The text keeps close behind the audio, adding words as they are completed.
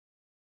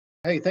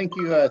Hey, thank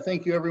you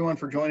everyone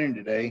for joining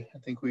today. I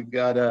think we've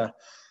got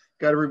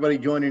everybody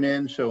joining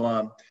in.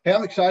 So, hey,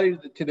 I'm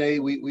excited that today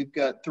we've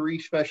got three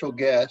special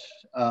guests,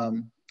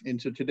 and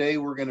so today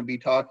we're going to be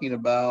talking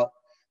about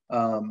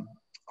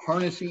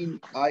harnessing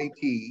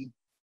IT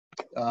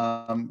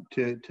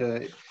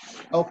to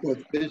help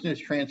with business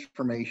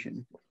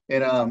transformation.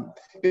 And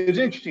it was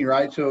interesting,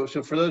 right? So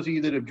for those of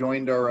you that have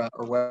joined our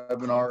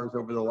webinars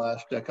over the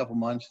last couple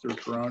months through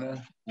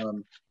Corona.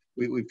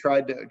 We've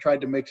tried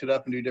to mix it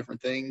up and do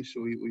different things.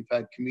 So we've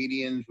had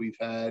comedians, we've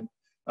had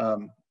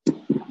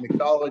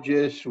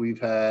mixologists, we've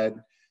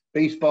had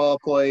baseball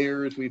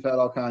players, we've had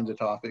all kinds of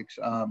topics.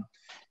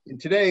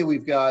 And today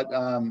we've got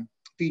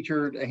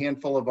featured a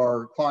handful of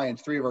our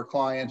clients, three of our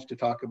clients, to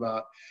talk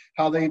about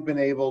how they've been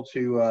able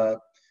to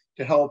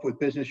help with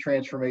business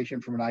transformation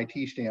from an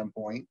IT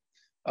standpoint.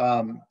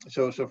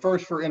 So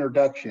first, for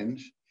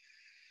introductions.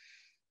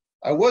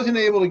 I wasn't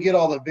able to get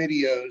all the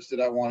videos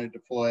that I wanted to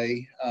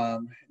play.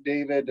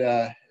 David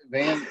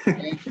Van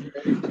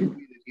that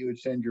you would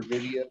send your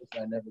videos.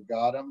 I never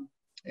got them.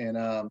 And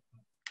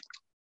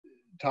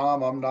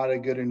Tom, I'm not a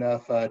good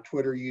enough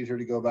Twitter user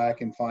to go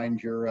back and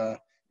find your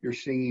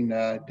singing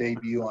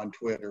debut on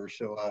Twitter.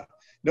 So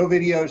no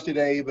videos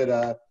today,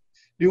 but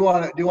do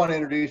want to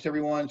introduce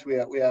everyone. So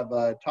we have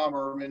Tom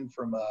Ehrman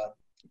from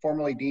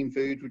formerly Dean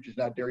Foods, which is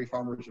now Dairy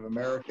Farmers of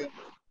America.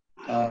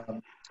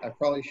 I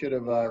probably should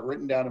have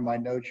written down in my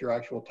notes your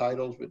actual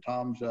titles, but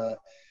Tom's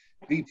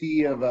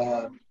VP of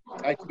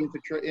IT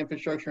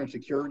infrastructure and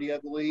security, I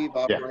believe,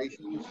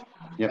 operations.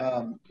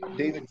 Yeah.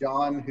 David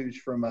John, who's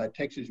from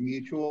Texas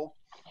Mutual.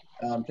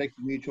 Texas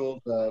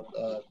Mutual's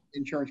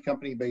insurance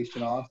company based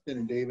in Austin,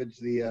 and David's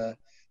the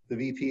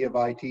VP of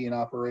IT and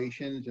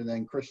operations. And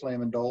then Chris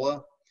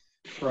LaMendola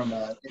from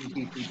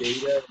MTC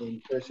Data,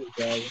 and Chris is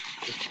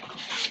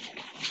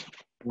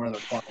one of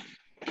their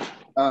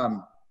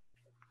clients.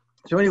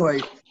 So anyway,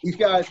 these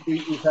guys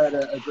we've had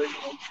a great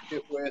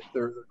relationship with.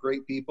 They're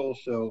great people.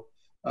 So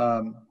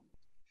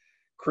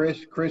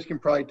Chris can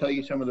probably tell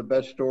you some of the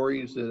best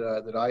stories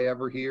that I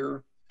ever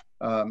hear.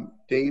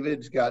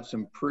 David's got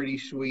some pretty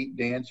sweet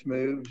dance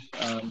moves.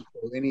 So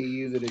any of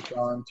you that have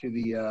gone to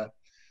the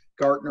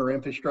Gartner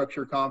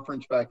Infrastructure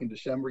Conference back in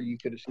December, you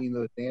could have seen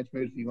those dance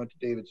moves if you went to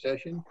David's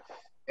session.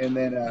 And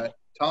then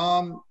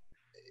Tom,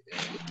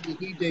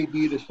 he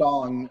debuted a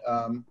song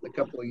a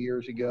couple of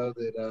years ago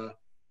that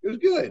it was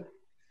good.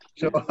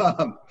 So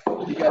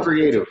you guys can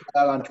check it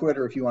out on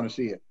Twitter if you want to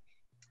see it.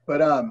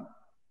 But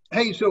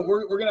hey, so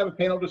we're going to have a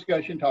panel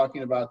discussion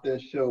talking about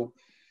this. So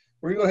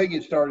we're going to go ahead and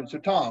get started. So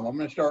Tom, I'm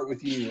going to start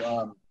with you.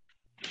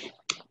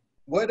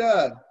 What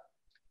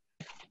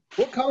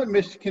common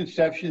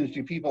misconceptions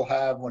do people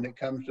have when it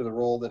comes to the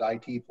role that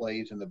IT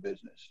plays in the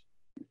business?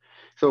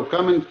 So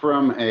coming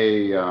from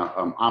a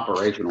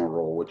operational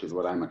role, which is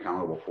what I'm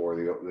accountable for,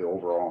 the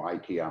overall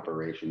IT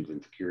operations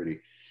and security.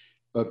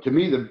 But to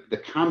me, the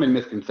common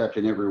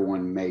misconception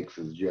everyone makes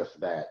is just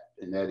that,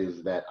 and that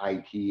is that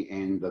IT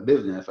and the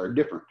business are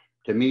different.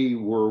 To me,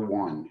 we're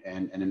one,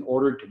 and in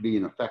order to be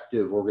an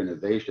effective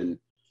organization,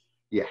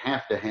 you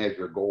have to have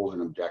your goals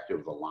and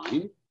objectives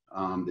aligned.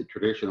 The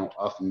traditional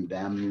us and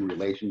them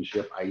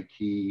relationship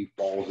IT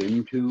falls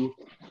into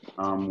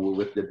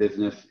with the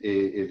business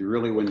is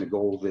really when the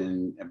goals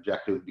and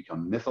objectives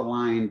become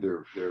misaligned,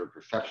 their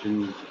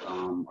perceptions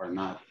are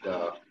not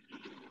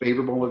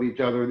favorable of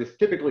each other. This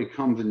typically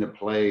comes into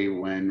play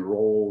when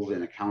roles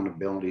and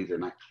accountabilities are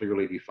not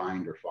clearly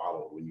defined or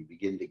followed, when you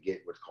begin to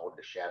get what's called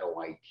the shadow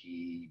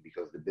IT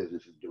because the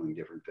business is doing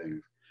different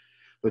things.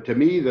 But to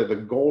me, the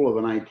goal of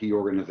an IT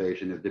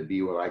organization is to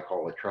be what I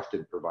call a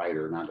trusted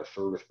provider, not a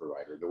service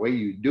provider. The way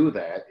you do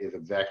that is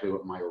exactly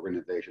what my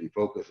organization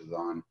focuses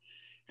on,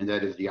 and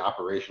that is the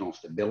operational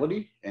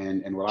stability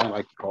and what I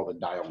like to call the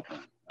dial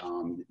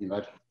tone.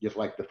 That's just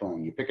like the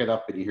phone. You pick it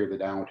up and you hear the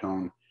dial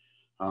tone.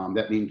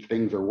 That means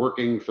things are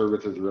working,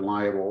 service is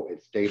reliable,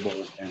 it's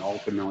stable, and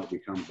ultimately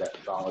becomes that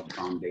solid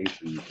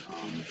foundation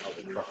of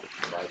a trusted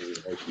provider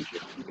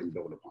relationship you can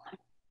build upon.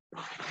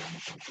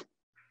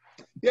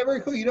 Yeah,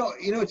 very cool. You know,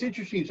 it's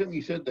interesting something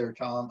you said there,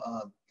 Tom.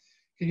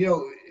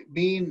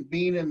 Being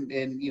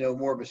in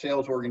more of a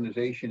sales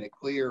organization at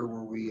Clear,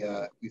 where we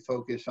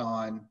focus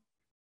on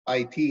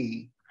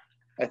IT.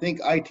 I think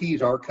IT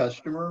is our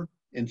customer,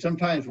 and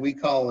sometimes we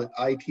call it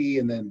IT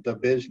and then the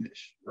business,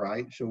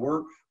 right? So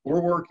we're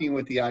working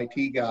with the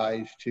IT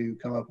guys to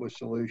come up with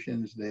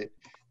solutions that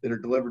are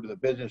delivered to the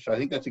business. So I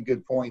think that's a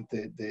good point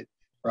that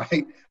right?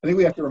 I think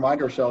we have to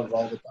remind ourselves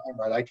all the time,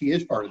 right? IT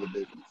is part of the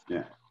business.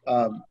 Yeah.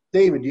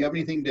 David, do you have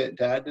anything to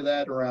add to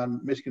that around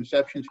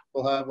misconceptions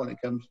people have when it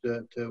comes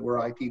to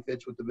where IT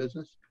fits with the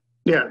business?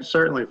 Yeah,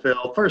 certainly,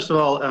 Phil. First of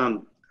all,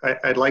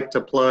 I'd like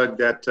to plug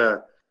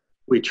that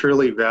we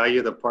truly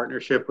value the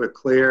partnership with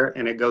Clear,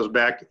 and it goes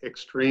back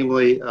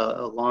extremely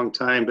a long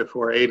time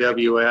before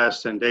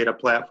AWS and data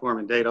platform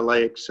and data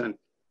lakes, and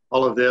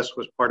all of this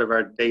was part of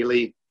our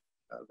daily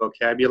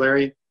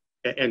vocabulary.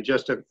 And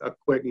just a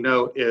quick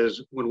note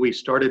is when we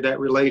started that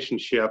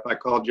relationship, I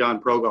called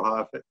John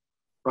Progohoff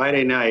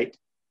Friday night,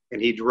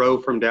 and he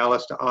drove from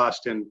Dallas to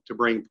Austin to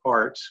bring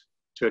parts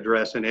to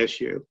address an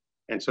issue.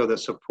 And so the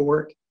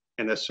support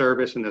and the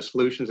service and the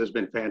solutions has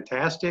been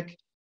fantastic,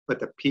 but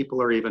the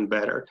people are even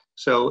better.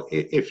 So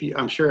if you,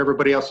 I'm sure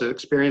everybody else has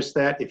experienced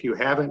that. If you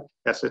haven't,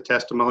 that's a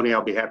testimony.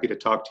 I'll be happy to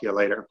talk to you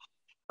later.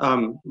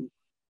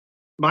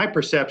 My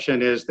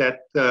perception is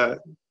that the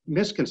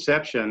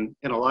misconception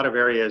in a lot of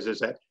areas is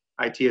that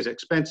IT is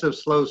expensive,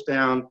 slows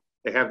down.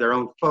 They have their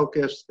own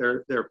focus.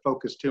 They're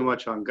focused too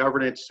much on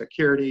governance,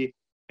 security,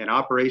 and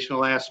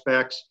operational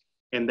aspects.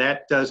 And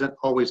that doesn't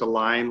always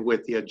align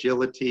with the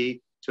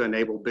agility to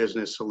enable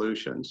business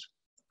solutions.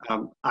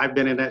 I've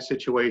been in that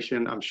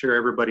situation. I'm sure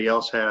everybody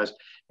else has.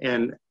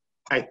 And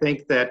I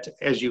think that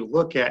as you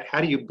look at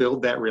how do you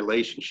build that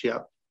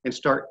relationship and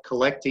start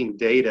collecting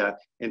data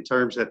in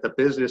terms that the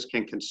business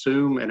can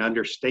consume and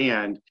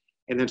understand,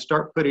 and then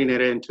start putting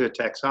it into a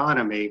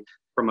taxonomy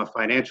from a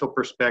financial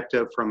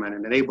perspective, from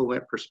an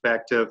enablement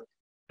perspective,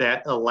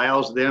 that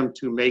allows them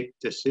to make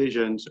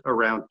decisions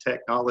around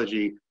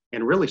technology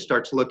and really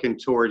starts looking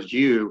towards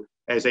you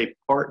as a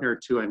partner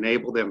to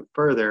enable them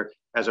further,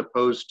 as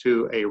opposed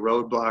to a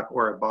roadblock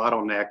or a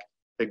bottleneck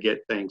to get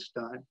things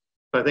done.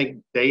 So I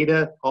think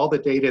data, all the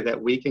data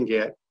that we can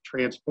get,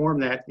 transform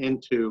that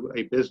into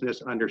a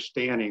business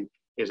understanding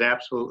is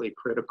absolutely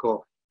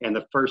critical and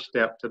the first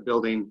step to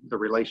building the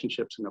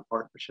relationships and the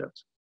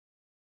partnerships.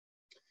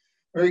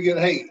 Very good.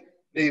 Hey,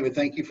 David,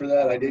 thank you for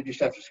that. I did just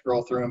have to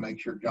scroll through and make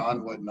sure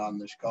John wasn't on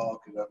this call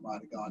because that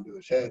might have gone to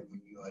his head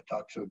when you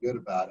talked so good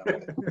about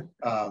him.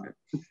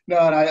 No,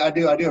 and I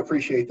do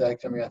appreciate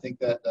that. Cause I mean, I think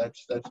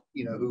that's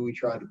you know who we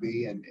try to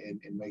be and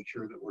make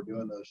sure that we're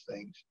doing those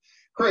things.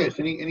 Chris,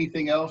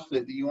 anything else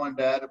that you wanted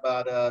to add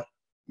about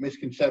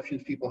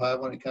misconceptions people have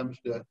when it comes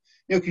to,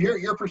 you know,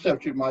 because your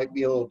perception might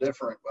be a little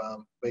different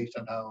based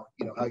on how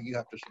you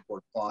have to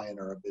support a client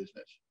or a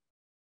business.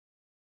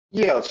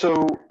 Yeah,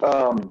 so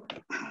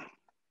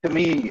to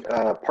me,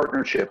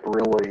 partnership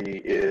really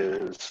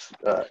is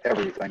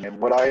everything. And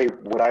what I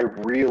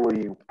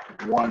really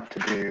want to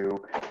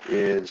do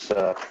is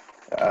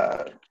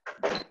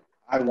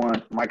I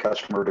want my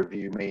customer to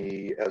view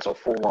me as a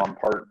full-on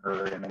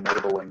partner in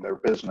enabling their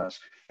business.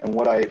 And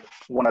what I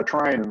want to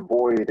try and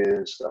avoid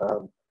is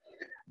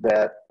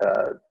that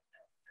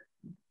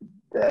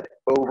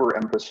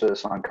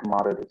overemphasis on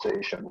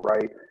commoditization,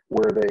 right?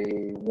 Where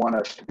they want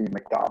us to be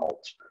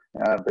McDonald's.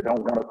 They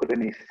don't want to put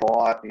any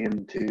thought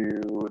into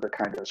the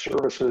kind of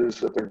services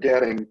that they're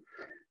getting.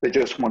 They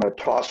just want to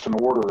toss an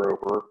order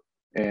over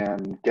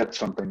and get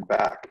something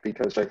back,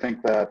 because I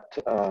think that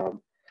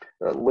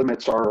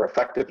limits our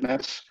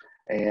effectiveness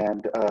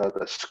and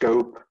the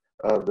scope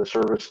of the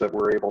service that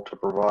we're able to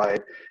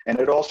provide. And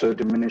it also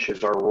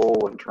diminishes our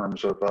role in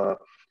terms of a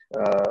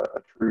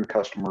true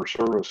customer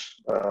service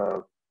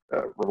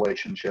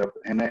relationship.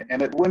 And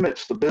it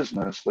limits the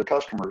business, the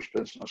customer's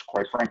business,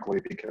 quite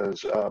frankly,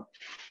 because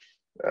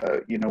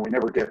you know, we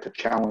never get to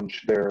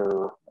challenge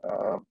their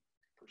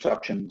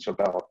perceptions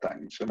about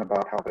things and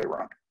about how they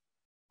run.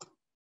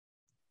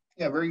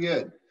 Yeah, very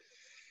good.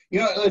 You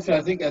know, listen,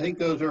 I think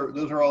those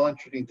are all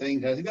interesting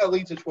things. I think that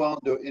leads us well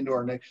into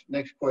our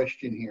next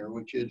question here,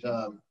 which is,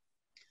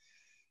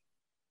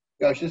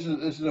 gosh, this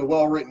is a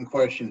well-written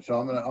question, so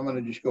I'm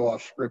gonna just go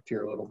off script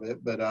here a little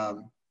bit, but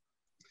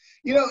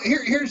you know,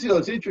 here's the deal.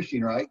 It's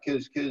interesting, right?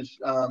 Because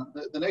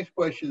the next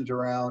question's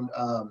around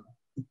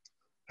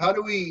how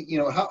do we, you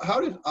know, how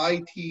does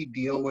IT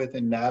deal with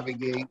and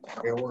navigate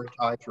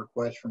prioritize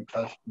requests from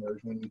customers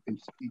when you can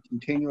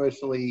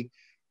continuously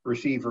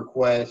receive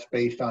requests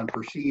based on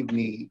perceived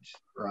needs,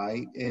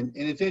 right? And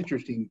it's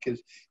interesting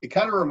because it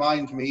kind of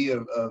reminds me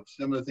of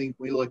some of the things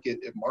we look at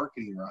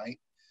marketing, right?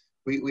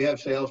 We have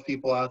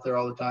salespeople out there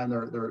all the time.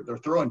 They're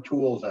throwing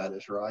tools at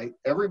us, right?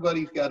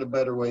 Everybody's got a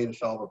better way to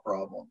solve a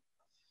problem,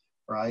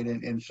 right?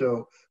 And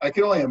so I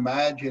can only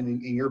imagine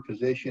in your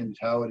positions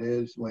how it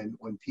is when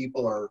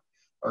people are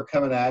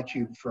coming at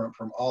you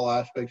from all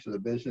aspects of the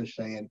business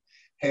saying,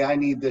 hey, I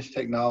need this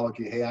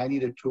technology. Hey, I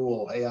need a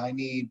tool. Hey, I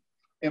need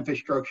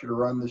infrastructure to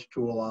run this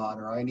tool on,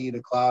 or I need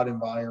a cloud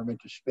environment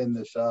to spin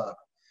this up.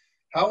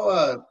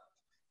 How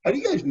do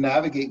you guys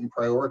navigate and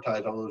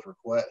prioritize all those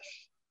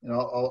requests? You know,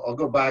 I'll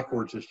go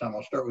backwards this time.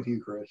 I'll start with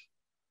you, Chris.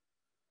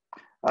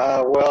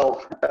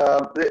 Well,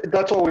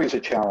 that's always a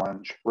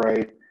challenge,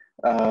 right?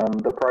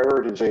 The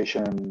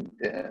prioritization,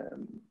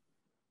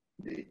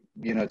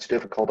 you know, it's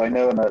difficult. I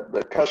know in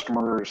the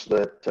customers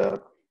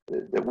that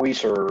we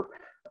serve,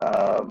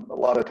 a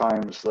lot of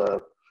times the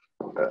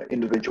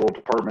individual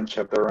departments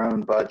have their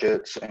own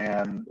budgets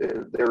and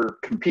they're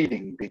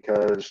competing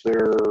because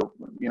they're,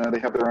 you know, they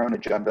have their own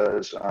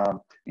agendas.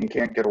 You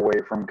can't get away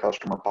from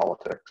customer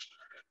politics.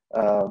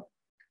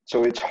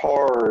 So it's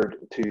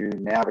hard to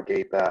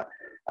navigate that.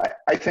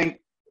 I think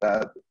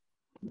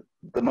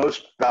the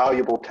most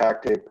valuable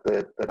tactic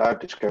that I've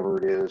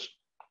discovered is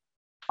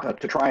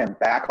to try and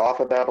back off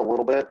of that a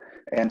little bit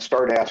and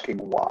start asking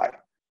why.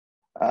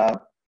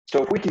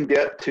 So if we can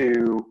get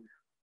to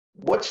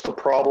what's the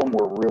problem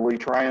we're really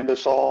trying to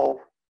solve,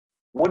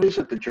 what is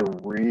it that you're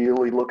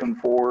really looking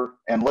for?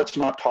 And let's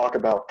not talk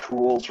about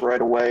tools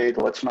right away.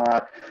 Let's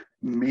not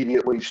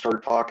immediately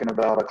start talking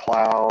about a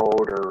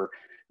cloud or,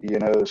 you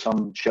know,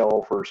 some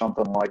shelf or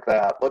something like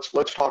that.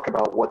 Let's talk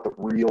about what the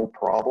real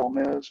problem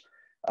is.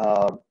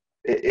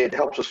 It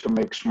helps us to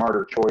make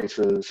smarter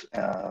choices,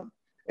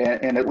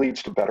 and it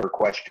leads to better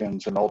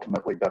questions and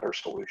ultimately better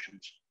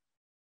solutions.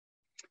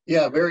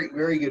 Yeah, very,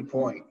 very good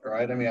point,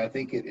 right? I mean, I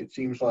think it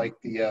seems like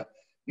the,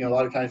 you know, a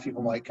lot of times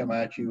people might come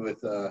at you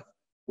with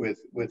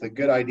a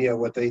good idea of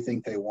what they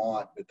think they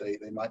want, but they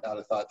might not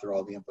have thought through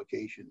all the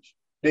implications.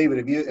 David,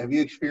 have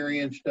you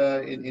experienced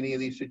in any of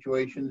these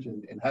situations,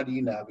 and how do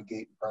you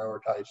navigate and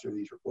prioritize through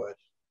these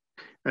requests?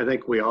 I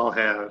think we all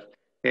have.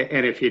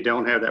 And if you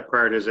don't have that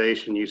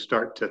prioritization, you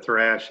start to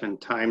thrash and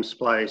time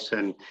splice,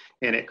 and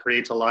it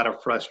creates a lot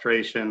of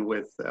frustration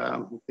with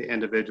the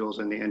individuals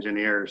and the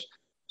engineers.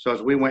 So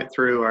as we went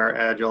through our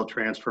agile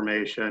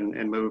transformation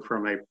and moved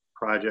from a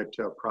project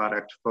to a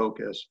product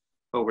focus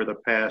over the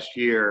past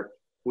year,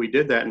 we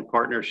did that in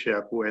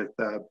partnership with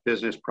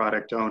business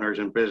product owners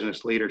and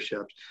business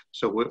leadership.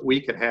 So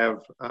we could have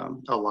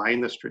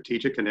align the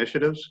strategic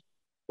initiatives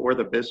for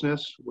the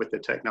business with the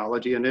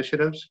technology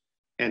initiatives.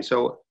 And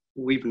so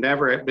we've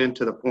never been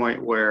to the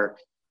point where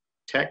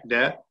tech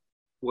debt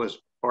was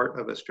part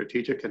of a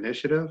strategic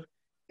initiative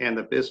and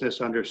the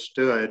business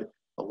understood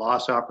the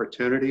loss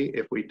opportunity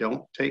if we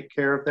don't take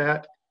care of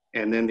that,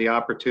 and then the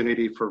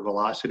opportunity for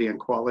velocity and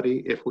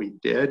quality if we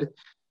did.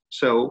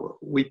 So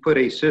we put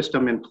a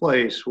system in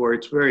place where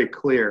it's very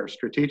clear.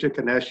 Strategic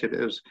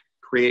initiatives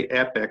create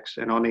epics,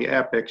 and on the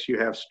epics you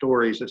have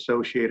stories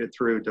associated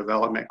through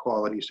development,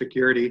 quality,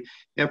 security,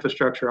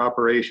 infrastructure,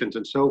 operations,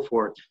 and so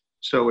forth.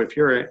 So if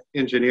you're an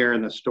engineer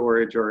in the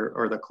storage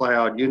or the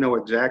cloud, you know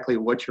exactly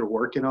what you're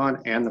working on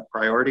and the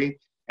priority,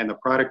 and the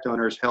product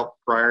owners help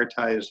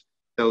prioritize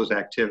those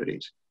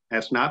activities.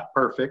 That's not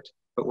perfect,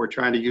 but we're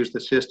trying to use the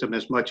system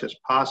as much as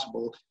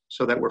possible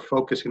so that we're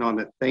focusing on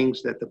the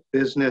things that the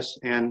business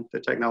and the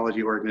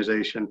technology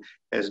organization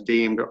has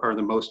deemed are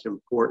the most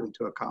important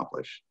to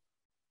accomplish.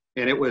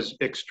 And it was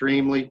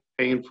extremely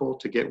painful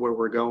to get where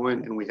we're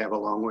going, and we have a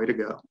long way to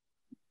go.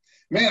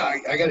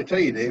 Man, I got to tell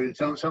you, David, it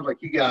sounds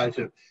like you guys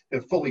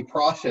have fully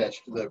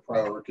processed the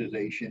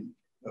prioritization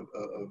of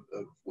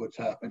what's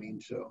happening.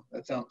 So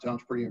that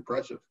sounds pretty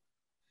impressive.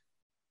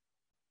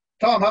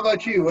 Tom, how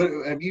about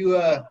you? Have you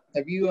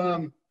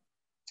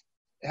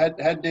had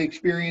to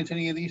experience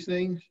any of these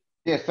things?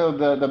 Yeah, so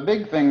the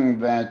big thing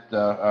that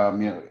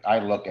you know, I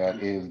look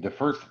at is the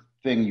first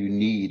thing you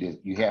need is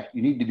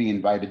you need to be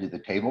invited to the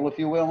table, if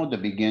you will, to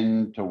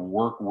begin to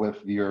work with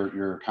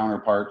your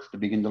counterparts, to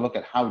begin to look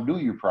at how do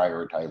you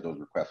prioritize those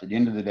requests. At the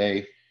end of the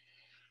day,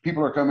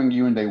 people are coming to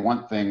you and they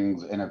want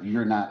things, and if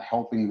you're not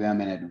helping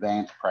them in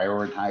advance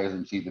prioritize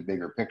and see the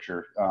bigger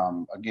picture,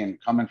 again,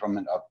 coming from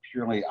a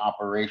purely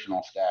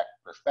operational stack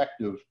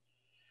perspective,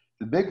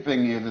 the big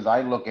thing is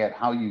I look at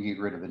how you get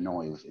rid of the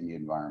noise in the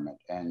environment,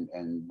 and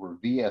where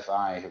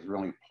VSI has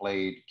really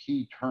played a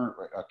key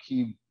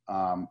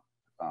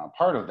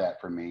part of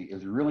that for me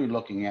is really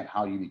looking at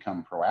how you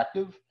become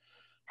proactive,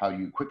 how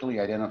you quickly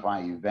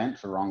identify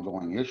events or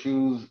ongoing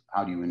issues,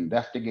 how do you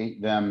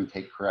investigate them,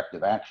 take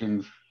corrective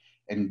actions,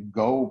 and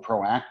go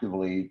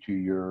proactively to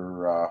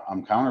your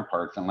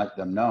counterparts and let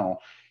them know,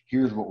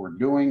 here's what we're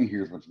doing,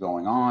 here's what's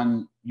going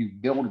on. You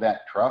build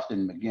that trust,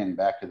 and again,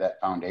 back to that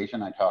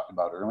foundation I talked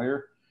about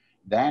earlier,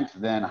 that's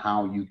then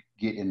how you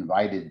get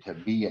invited to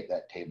be at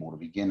that table, to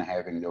begin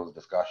having those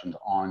discussions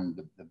on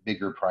the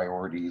bigger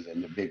priorities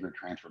and the bigger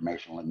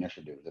transformational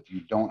initiatives. If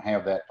you don't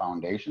have that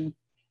foundation,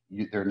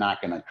 they're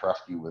not going to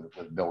trust you with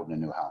building a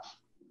new house.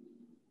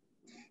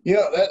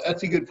 Yeah,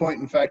 that's a good point.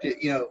 In fact,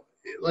 you know,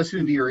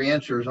 listening to your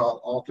answers,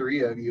 all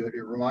three of you, it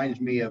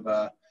reminds me of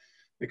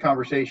the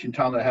conversation,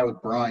 Tom, that I had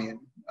with Brian.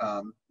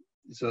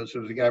 So it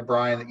was a guy,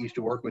 Brian, that used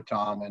to work with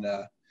Tom, and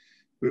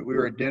we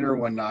were at dinner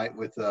one night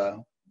with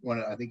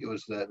I think it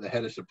was the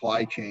head of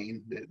supply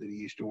chain that he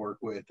used to work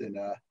with, and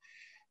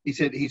he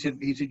said,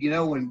 you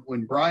know,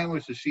 when Brian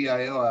was the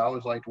CIO, I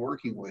always liked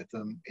working with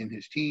him and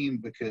his team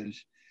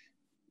because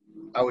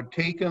I would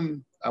take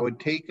him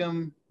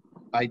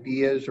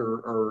ideas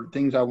or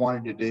things I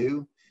wanted to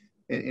do.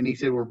 And he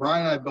said, well,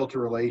 Brian and I built a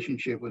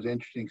relationship. It was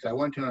interesting because I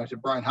went to him and I said,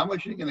 Brian, how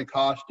much is it going to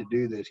cost to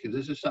do this? Because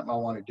this is something I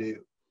want to do.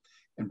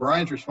 And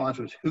Brian's response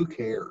was, who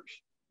cares?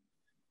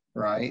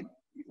 Right?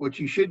 What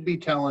you should be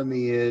telling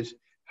me is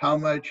how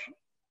much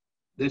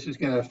this is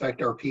going to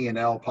affect our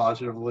P&L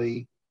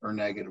positively or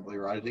negatively,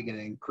 right? Is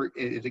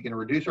it going to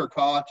reduce our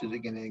costs? Is it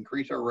going to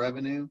increase our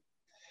revenue?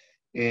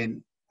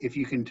 And if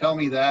you can tell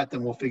me that,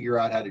 then we'll figure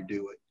out how to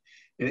do it.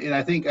 And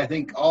I think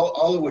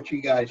all of what you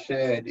guys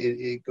said,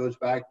 it goes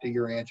back to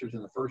your answers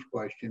in the first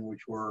question,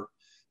 which were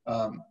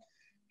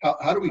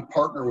how do we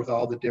partner with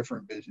all the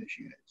different business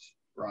units,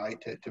 right,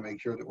 to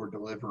make sure that we're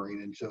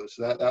delivering. And so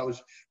that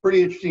was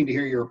pretty interesting to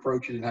hear your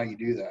approaches and how you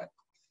do that.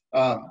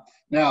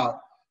 Now,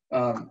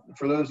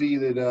 for those of you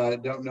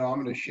that don't know,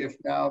 I'm going to shift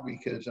now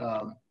because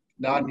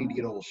now I need to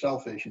get a little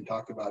selfish and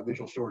talk about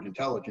visual storage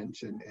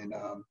intelligence and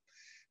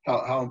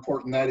how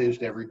important that is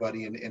to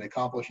everybody in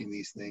accomplishing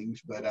these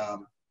things. But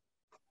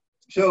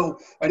So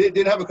I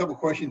did have a couple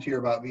questions here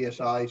about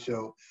VSI.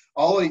 So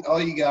all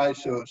you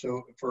guys, so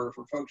for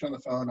folks on the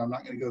phone, I'm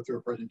not going to go through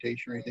a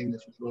presentation or anything.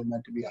 This is really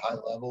meant to be a high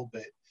level,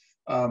 but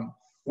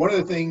one of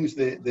the things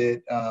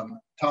that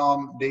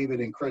Tom,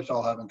 David, and Chris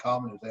all have in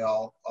common is they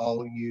all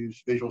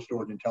use Visual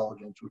Storage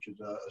Intelligence, which is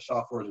a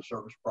software as a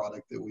service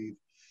product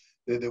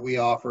that we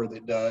offer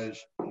that does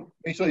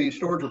basically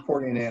storage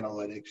reporting and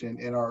analytics,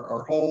 and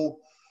our whole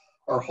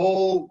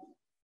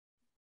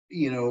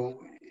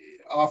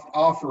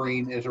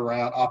offering is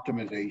around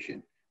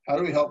optimization. How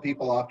do we help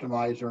people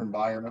optimize their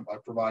environment by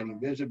providing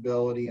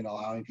visibility and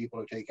allowing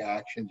people to take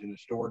actions in a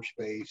storage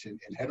space and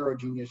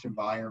heterogeneous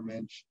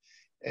environments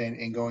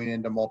and going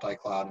into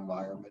multi-cloud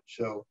environments?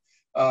 So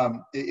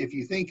if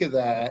you think of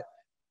that,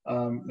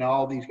 now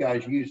all these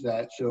guys use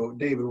that. So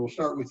David, we'll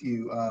start with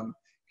you.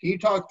 Can you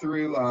talk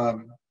through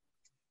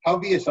how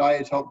VSI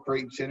has helped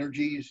create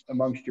synergies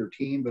amongst your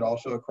team, but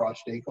also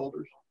across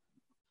stakeholders?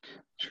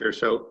 Sure.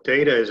 So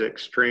data is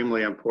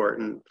extremely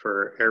important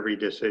for every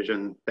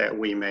decision that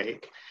we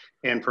make.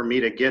 And for me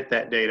to get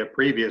that data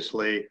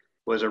previously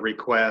was a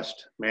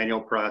request, manual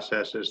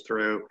processes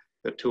through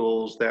the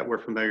tools that we're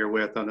familiar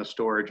with on the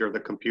storage or the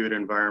compute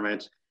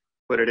environments,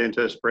 put it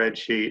into a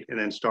spreadsheet, and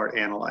then start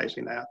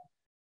analyzing that.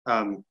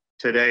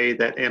 Today,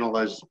 that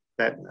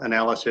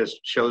analysis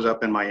shows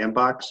up in my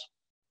inbox.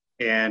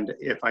 And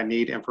if I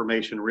need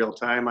information real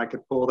time, I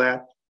could pull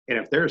that. And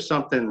if there's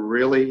something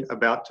really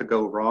about to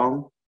go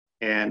wrong,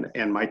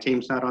 and my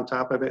team's not on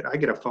top of it, I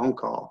get a phone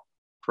call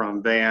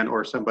from Van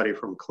or somebody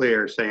from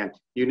Clear saying,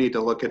 you need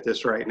to look at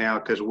this right now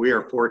because we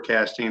are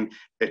forecasting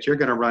that you're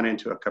going to run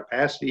into a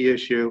capacity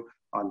issue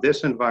on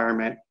this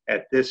environment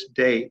at this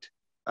date.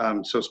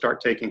 So start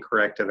taking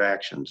corrective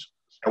actions.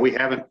 And we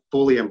haven't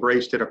fully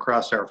embraced it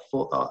across our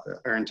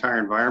entire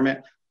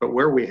environment, but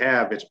where we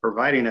have, it's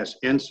providing us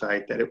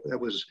insight that it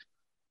was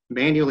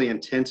manually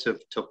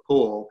intensive to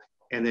pull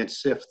and then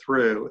sift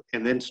through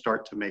and then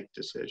start to make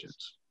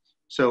decisions.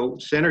 So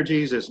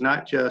synergies is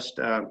not just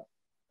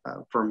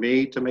for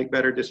me to make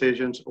better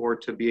decisions or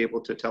to be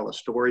able to tell a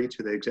story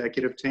to the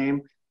executive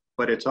team,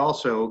 but it's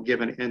also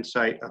given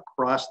insight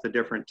across the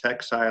different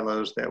tech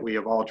silos that we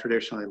have all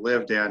traditionally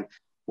lived in,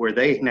 where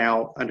they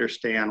now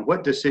understand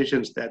what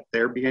decisions that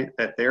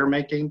they're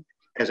making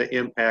has an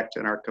impact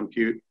in our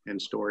compute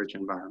and storage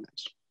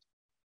environments.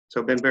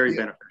 So been very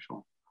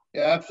beneficial.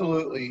 Yeah,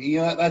 absolutely.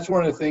 That's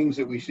one of the things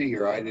that we see,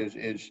 right?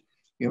 Is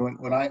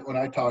when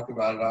I talk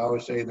about it, I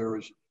always say there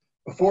was,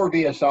 before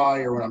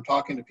VSI, or when I'm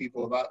talking to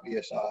people about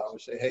VSI, I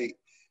always say, hey,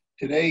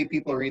 today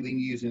people are either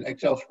using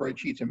Excel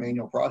spreadsheets and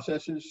manual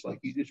processes, like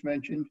you just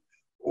mentioned,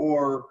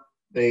 or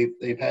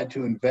they've had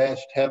to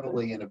invest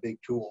heavily in a big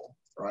tool,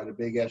 right? A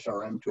big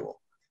SRM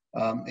tool.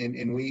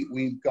 And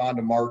we've gone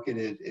to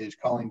market as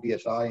calling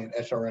VSI and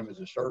SRM as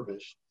a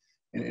service.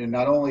 And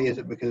not only is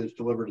it because it's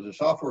delivered as a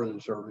software as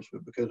a service,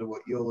 but because of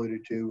what you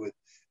alluded to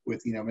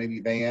with maybe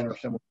Van or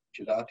someone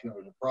reaches out to them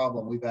as a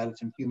problem, we've added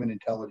some human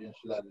intelligence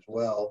to that as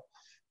well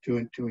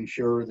to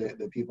ensure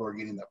that people are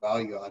getting the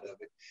value out of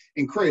it.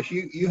 And Chris,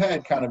 you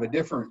had kind of a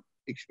different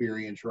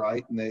experience,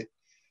 right? And that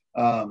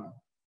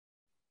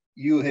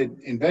you had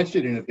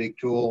invested in a big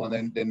tool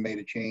and then made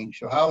a change.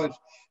 So how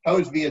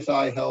has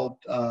VSI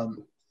helped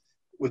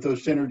with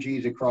those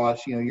synergies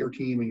across your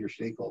team and your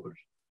stakeholders?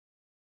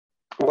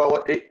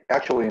 Well,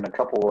 actually in a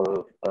couple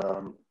of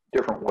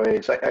different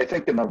ways. I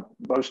think in the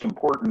most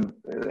important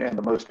and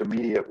the most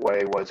immediate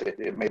way was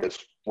it made us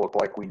look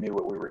like we knew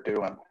what we were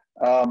doing.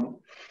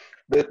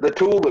 The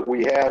tool that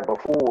we had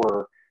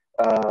before,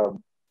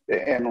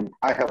 and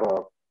I have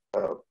a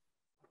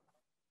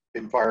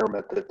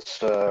environment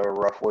that's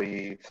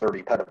roughly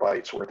 30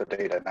 petabytes worth of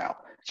data now.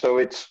 So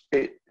it's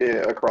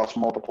across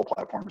multiple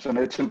platforms, and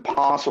it's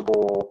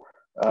impossible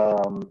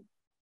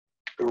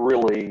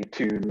really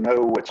to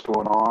know what's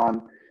going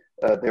on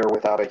there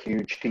without a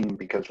huge team,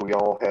 because we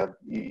all had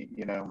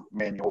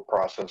manual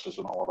processes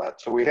and all of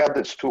that. So we had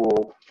this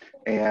tool,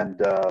 and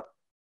the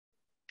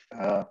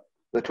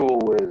tool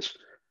was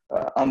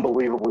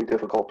unbelievably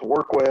difficult to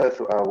work with.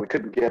 We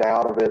couldn't get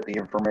out of it the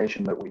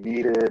information that we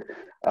needed.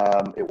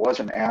 It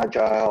wasn't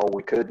agile.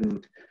 We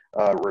couldn't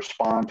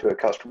respond to a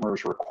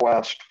customer's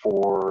request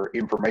for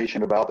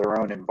information about their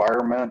own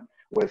environment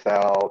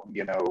without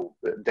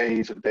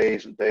days and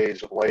days and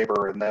days of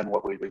labor, and then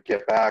what we would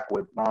get back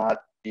would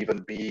not even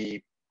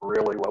be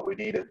really what we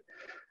needed.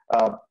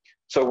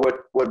 So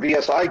what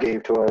VSI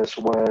gave to us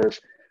was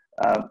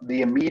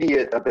the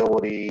immediate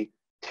ability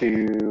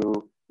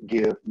to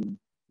give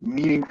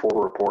meaningful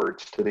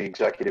reports to the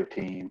executive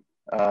team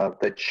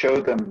that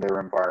showed them their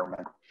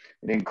environment.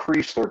 It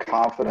increased their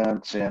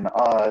confidence in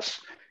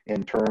us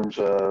in terms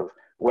of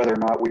whether or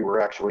not we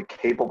were actually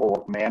capable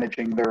of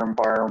managing their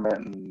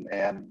environment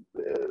and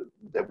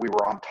that we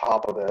were on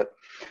top of it.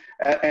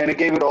 And it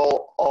gave it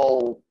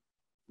all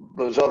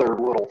those other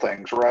little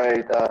things,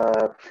 right?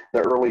 The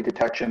early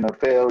detection of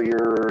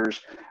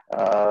failures,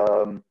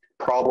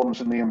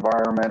 problems in the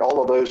environment,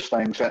 all of those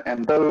things.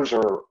 And those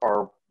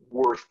are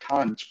worth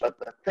tons. But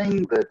the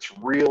thing that's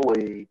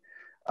really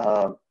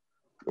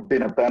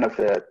been a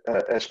benefit,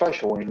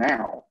 especially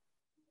now,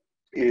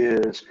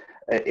 is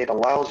it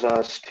allows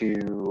us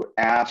to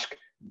ask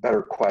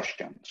better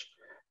questions.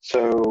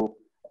 So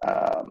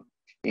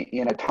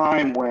in a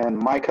time when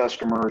my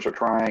customers are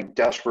trying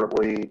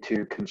desperately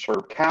to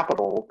conserve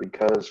capital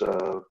because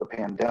of the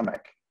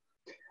pandemic,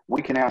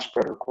 we can ask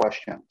better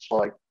questions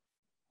like,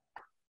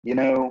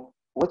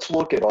 let's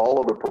look at all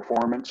of the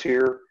performance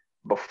here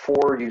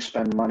before you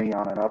spend money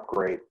on an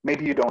upgrade.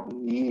 Maybe you don't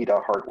need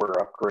a hardware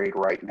upgrade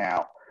right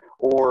now,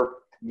 or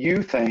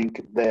you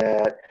think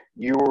that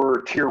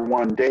your tier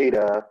 1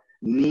 data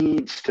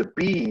needs to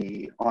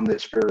be on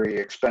this very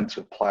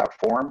expensive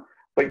platform,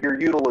 but your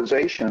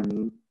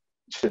utilization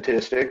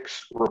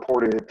statistics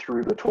reported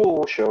through the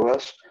tool show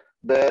us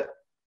that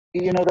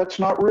that's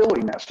not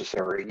really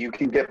necessary. You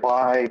can get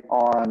by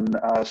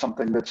on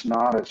something that's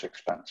not as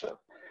expensive.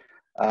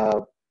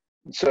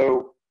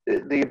 So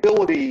the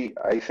ability,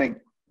 I think,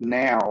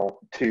 now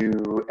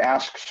to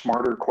ask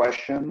smarter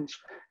questions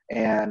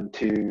and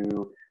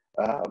to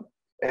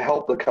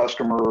help the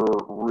customer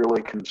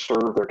really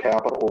conserve their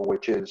capital,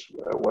 which is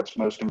what's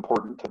most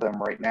important to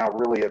them right now,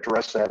 really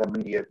address that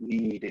immediate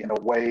need in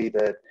a way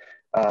that,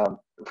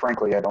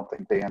 frankly, I don't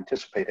think they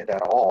anticipated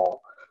at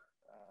all.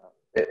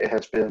 It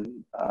has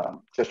been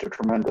just a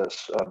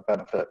tremendous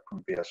benefit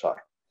from VSI.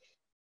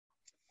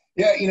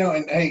 Yeah,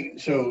 and hey,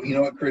 so you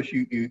know what, Chris,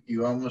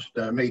 you almost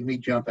made me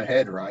jump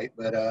ahead, right?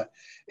 But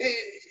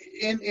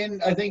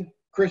and I think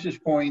Chris's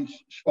point's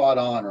spot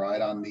on,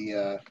 right? On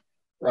the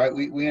right,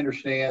 we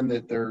understand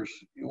that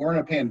we're in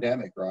a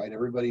pandemic, right?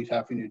 Everybody's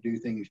having to do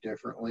things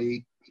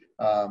differently.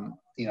 I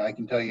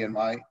can tell you in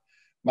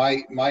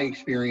my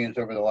experience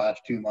over the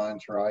last 2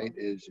 months, right,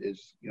 is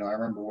I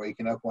remember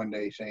waking up one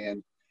day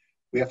saying,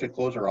 we have to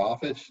close our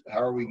office.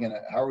 How are we gonna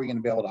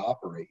be able to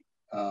operate?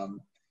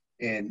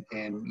 And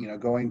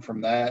going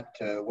from that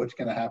to what's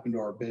going to happen to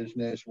our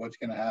business, what's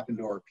going to happen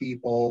to our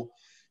people,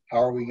 how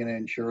are we going to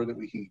ensure that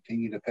we can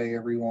continue to pay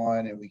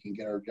everyone and we can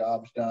get our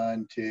jobs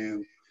done,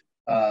 to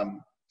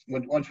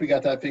once we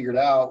got that figured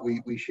out,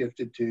 we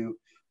shifted to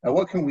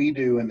what can we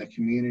do in the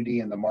community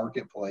and the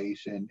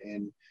marketplace,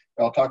 and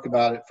I'll talk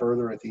about it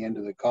further at the end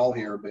of the call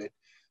here. But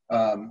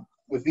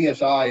with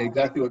VSI,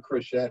 exactly what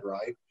Chris said,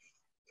 right?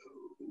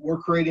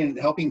 We're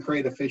helping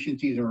create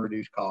efficiencies and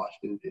reduce cost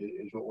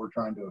is what we're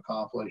trying to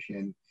accomplish.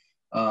 And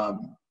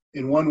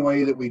in one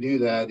way that we do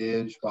that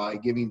is by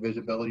giving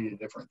visibility to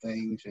different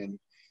things.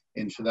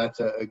 And so that's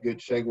a good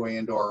segue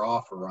into our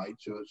offer, right?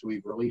 So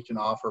we've released an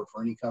offer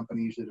for any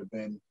companies that have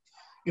been,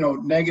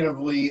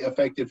 negatively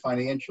affected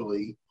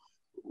financially.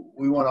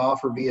 We want to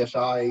offer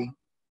VSI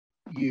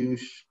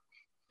use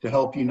to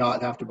help you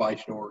not have to buy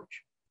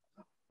storage.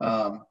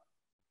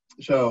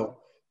 So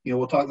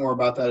we'll talk more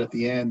about that at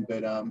the end,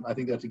 but I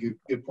think that's a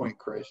good point,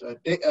 Chris.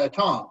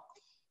 Tom,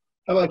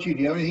 how about you?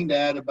 Do you have anything to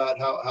add about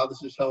how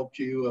this has helped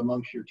you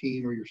amongst your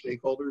team or your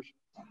stakeholders?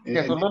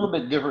 Yes, a little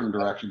bit different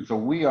direction. So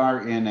we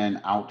are in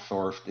an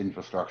outsourced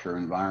infrastructure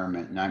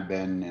environment, and I've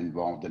been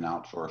involved in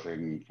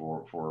outsourcing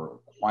for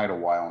quite a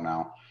while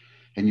now.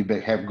 And you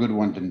have good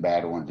ones and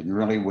bad ones. And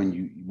really,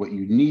 what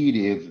you need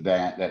is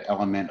that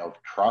element of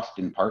trust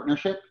and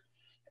partnership.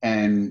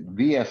 And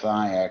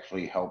VSI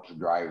actually helps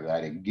drive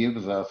that. It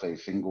gives us a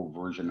single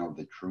version of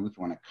the truth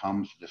when it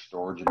comes to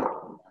storage and the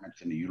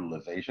performance and the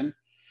utilization,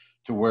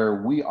 to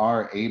where we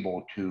are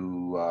able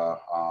to,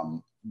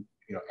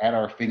 at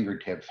our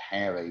fingertips,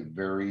 have a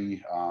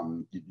very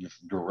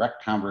just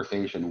direct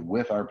conversation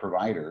with our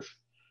providers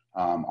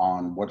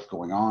on what's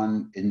going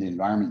on in the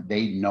environment.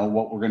 They know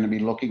what we're going to be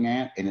looking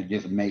at, and it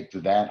just makes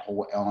that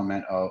whole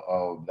element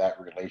of that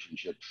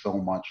relationship so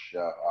much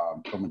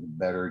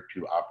better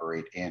to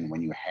operate in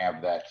when you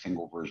have that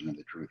single version of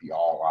the truth you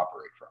all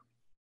operate from.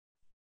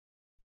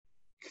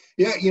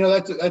 Yeah,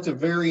 that's a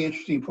very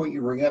interesting point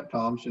you bring up,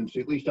 Tom, since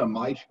at least on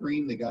my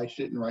screen, the guy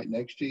sitting right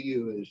next to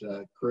you is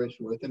Chris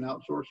with an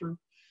outsourcer.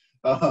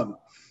 So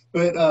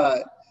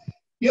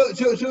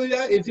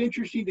it's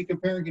interesting to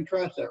compare and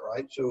contrast that,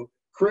 right? So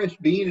Chris,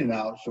 being an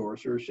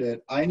outsourcer,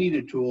 said, I need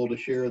a tool to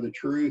share the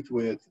truth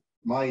with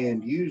my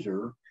end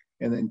user.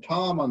 And then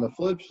Tom, on the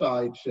flip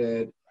side,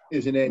 said,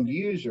 as an end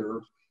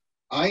user,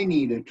 I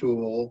need a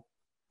tool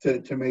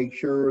to make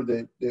sure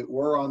that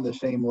we're on the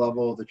same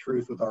level of the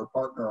truth with our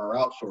partner, our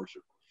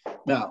outsourcer.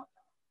 Now,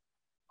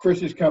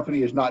 Chris's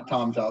company is not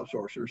Tom's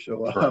outsourcer,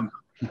 so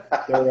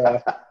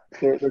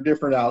they're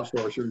different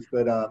outsourcers.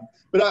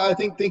 But I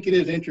think it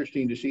is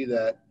interesting to see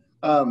that.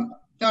 All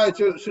right,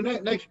 so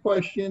next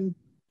question.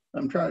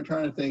 I'm trying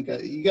to think.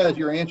 You guys,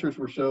 your answers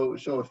were so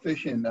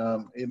efficient.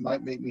 It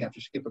might make me have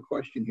to skip a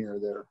question here or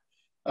there.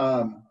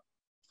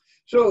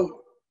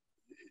 So,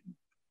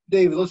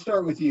 David, let's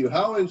start with you.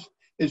 How has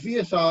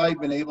VSI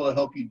been able to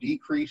help you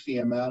decrease the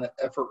amount of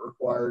effort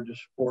required to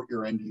support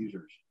your end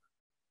users?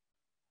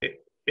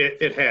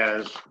 It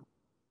has.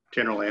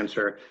 General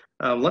answer.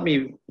 Let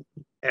me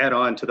add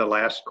on to the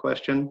last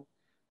question.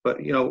 But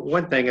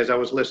one thing, as I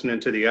was listening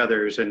to the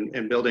others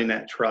and building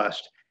that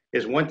trust,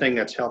 is one thing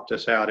that's helped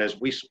us out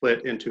as we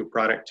split into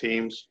product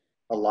teams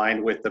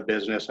aligned with the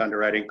business,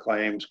 underwriting,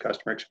 claims,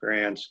 customer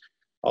experience,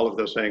 all of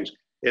those things,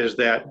 is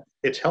that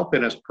it's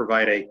helping us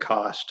provide a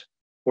cost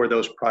for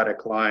those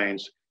product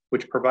lines,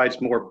 which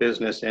provides more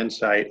business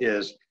insight.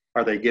 Is,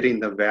 are they getting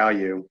the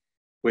value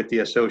with the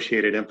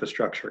associated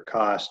infrastructure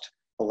cost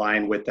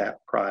aligned with that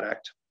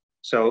product?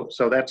 So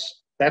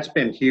that's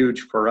been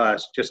huge for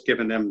us, just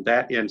giving them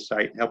that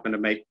insight, helping to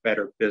make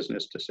better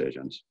business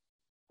decisions.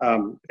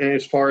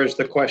 As far as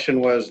the question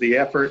was the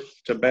effort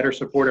to better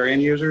support our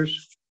end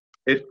users,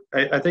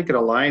 I think it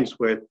aligns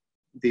with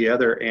the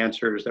other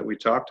answers that we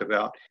talked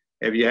about.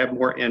 If you have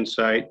more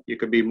insight, you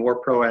could be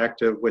more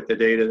proactive with the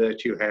data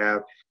that you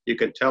have. You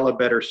can tell a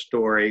better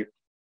story.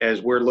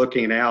 As we're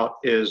looking out,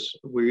 is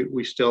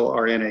we still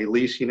are in a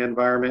leasing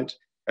environment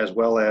as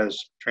well as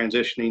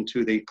transitioning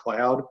to the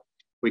cloud.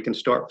 We can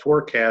start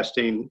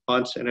forecasting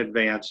months in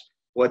advance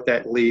what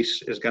that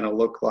lease is going to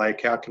look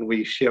like. How can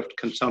we shift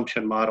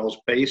consumption models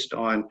based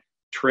on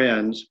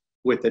trends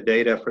with the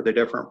data for the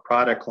different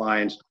product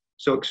lines?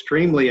 So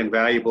extremely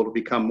invaluable to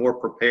become more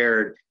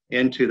prepared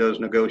into those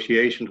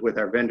negotiations with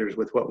our vendors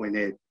with what we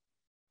need.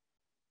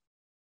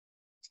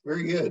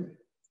 Very good.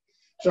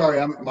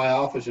 Sorry, my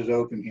office is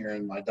open here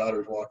and my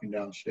daughter's walking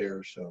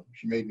downstairs, so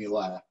she made me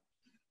laugh.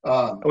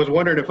 I was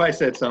wondering if I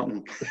said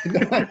something.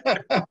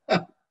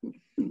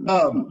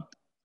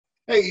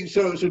 Hey,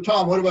 so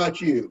Tom, what about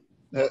you?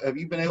 Have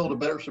you been able to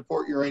better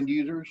support your end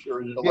users,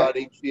 or has it allowed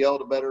HCL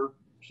to better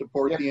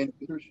support the end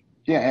users?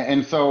 Yeah,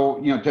 and so,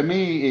 to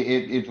me,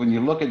 it's when you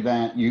look at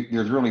that,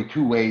 there's really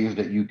two ways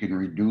that you can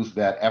reduce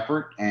that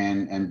effort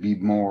and be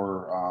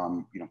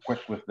more, quick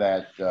with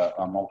that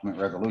ultimate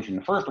resolution.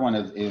 The first one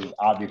is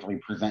obviously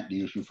present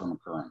the issue from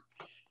occurring.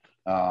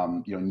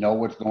 Know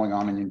what's going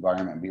on in the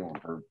environment and be able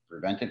to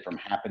prevent it from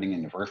happening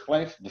in the first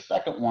place. The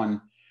second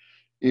one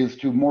is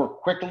to more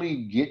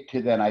quickly get to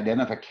that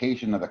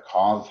identification of the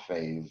cause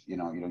phase.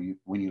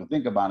 When you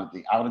think about it,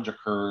 the outage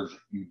occurs,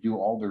 you do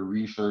all the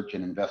research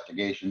and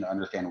investigation to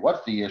understand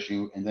what's the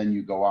issue, and then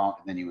you go out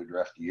and then you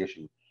address the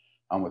issue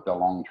with the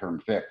long-term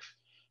fix.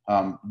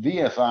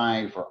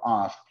 VSI for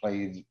us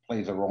plays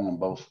a role in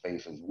both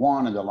spaces.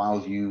 One, it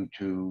allows you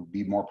to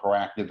be more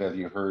proactive, as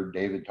you heard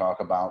David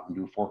talk about, and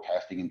do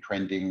forecasting and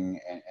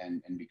trending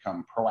and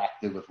become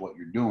proactive with what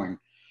you're doing.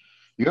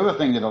 The other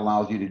thing that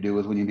allows you to do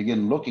is when you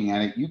begin looking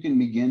at it, you can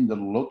begin to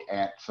look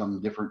at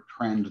some different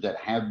trends that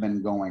have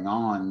been going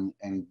on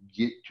and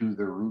get to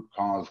the root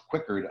cause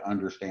quicker to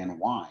understand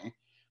why,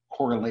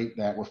 correlate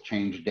that with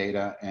change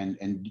data.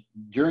 And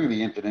during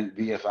the incident,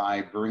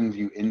 VSI brings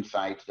you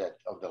insights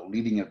of the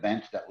leading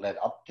events that led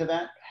up to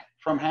that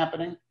from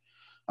happening,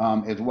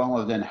 as well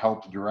as then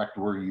helps direct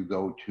where you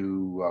go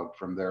to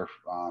from there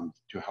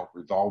to help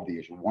resolve the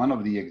issue. One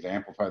of the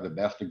examples, probably the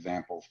best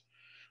examples,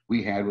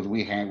 we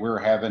were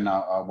having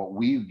what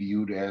we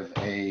viewed as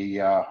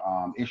a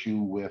issue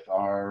with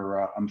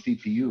our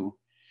CPU,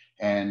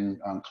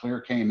 and Clear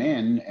came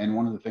in, and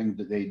one of the things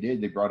that they did,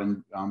 they brought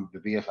in the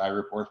VSI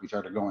reports. We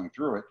started going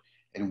through it,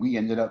 and we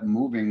ended up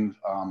moving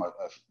a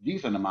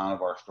decent amount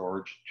of our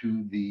storage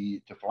to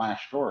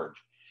flash storage,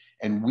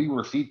 and we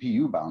were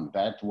CPU bound.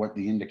 That's what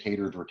the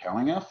indicators were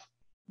telling us,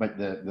 but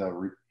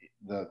the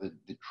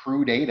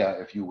true data,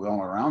 if you will,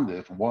 around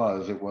this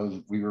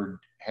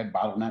had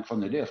bottlenecks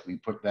on the disk. We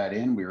put that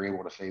in. We were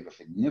able to save a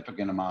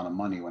significant amount of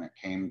money when it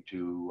came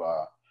to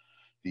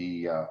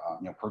the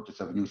purchase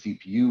of a new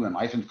CPU and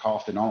license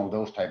cost and all of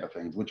those type of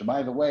things, which,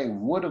 by the way,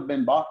 would have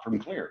been bought from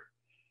Clear.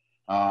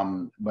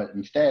 But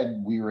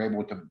instead, we were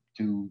able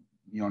to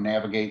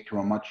navigate to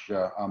a much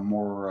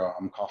more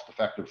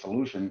cost-effective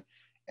solution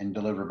and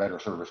deliver better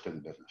service to the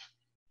business.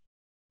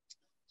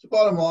 So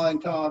bottom line,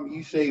 Tom,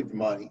 you saved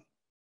money.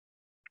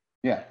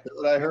 Yeah. That's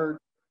what I heard.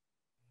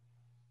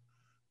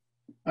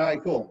 All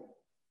right, cool.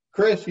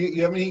 Chris, you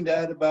have anything to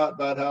add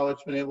about how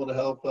it's been able to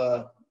help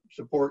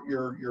support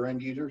your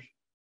end users?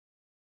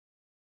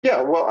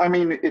 Yeah, well, I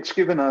mean, it's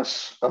given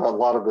us a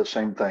lot of the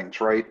same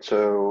things, right?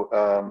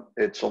 So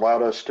it's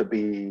allowed us to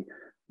be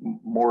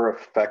more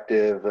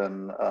effective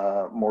and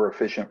more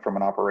efficient from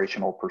an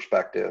operational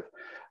perspective.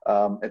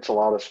 It's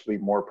allowed us to be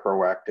more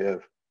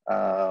proactive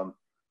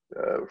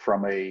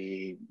from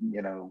a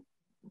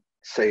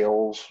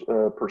sales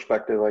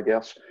perspective, I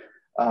guess.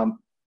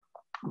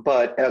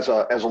 But as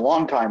a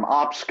longtime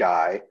ops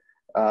guy,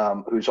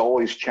 who's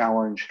always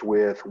challenged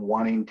with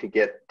wanting to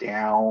get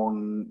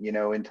down,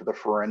 into the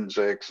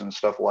forensics and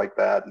stuff like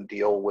that and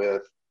deal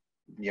with,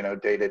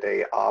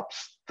 day-to-day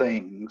ops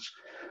things.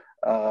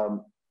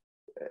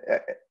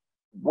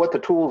 What the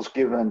tool's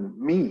given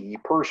me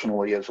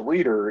personally as a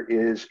leader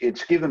is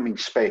it's given me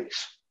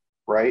space,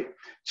 right?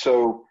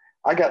 So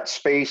I got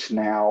space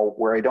now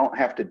where I don't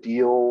have to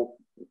deal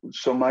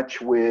so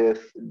much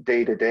with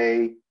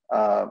day-to-day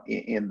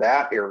in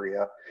that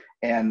area.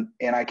 And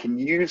I can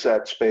use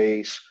that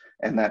space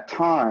and that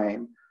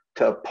time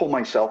to pull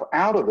myself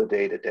out of the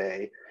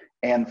day-to-day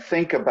and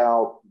think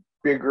about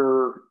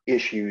bigger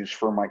issues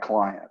for my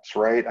clients,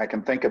 right? I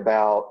can think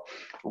about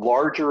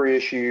larger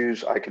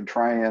issues. I can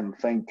try and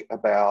think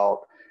about,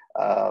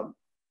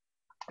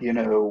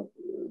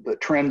 the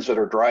trends that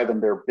are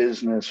driving their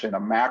business in a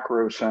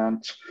macro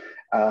sense.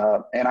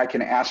 and I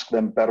can ask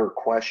them better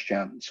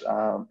questions.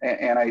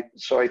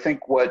 So I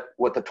think what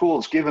the tool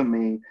has given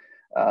me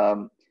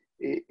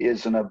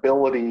is an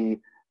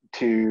ability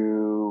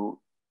to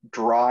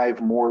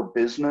drive more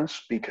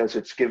business because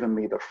it's given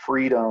me the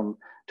freedom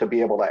to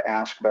be able to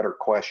ask better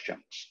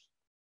questions.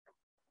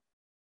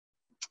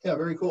 Yeah,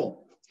 very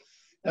cool.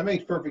 That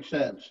makes perfect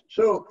sense.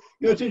 So,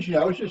 it's interesting.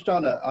 I was just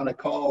on a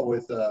call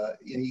with,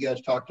 you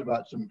guys talked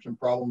about some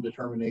problem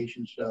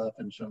determination stuff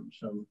and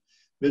some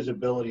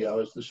visibility.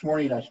 This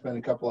morning I spent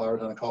a couple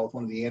hours on a call with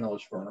one of the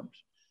analyst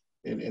firms,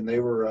 and they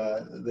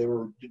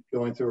were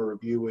going through a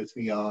review with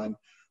me on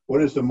what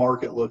does the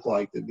market look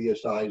like that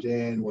BSI is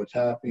in, what's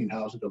happening,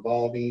 how's it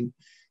evolving,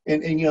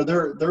 and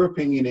their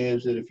opinion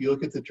is that if you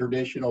look at the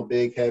traditional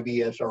big heavy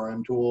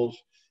SRM tools,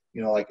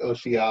 like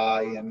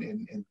OCI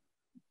and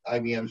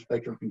IBM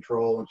Spectrum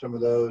Control and some of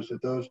those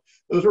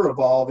are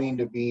evolving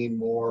to being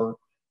more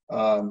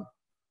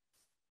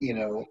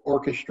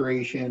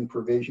orchestration,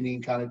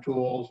 provisioning kind of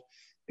tools,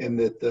 and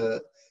that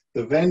the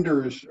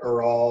vendors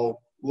are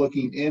all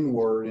looking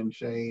inward and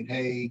saying,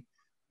 hey,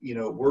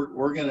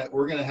 we're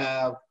gonna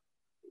have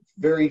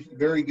very,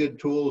 very good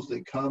tools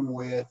that come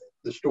with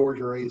the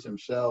storage arrays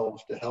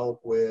themselves to help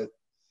with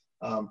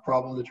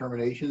problem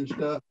determination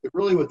stuff. But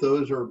really what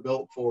those are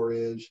built for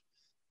is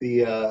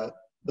the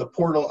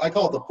portal. I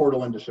call it the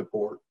portal into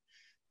support.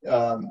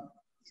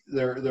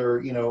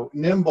 They're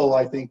Nimble,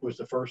 I think, was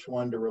the first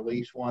one to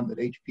release one that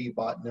HP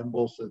bought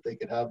Nimble so that they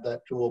could have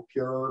that tool.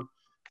 Pure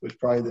was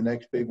probably the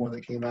next big one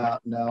that came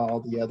out. Now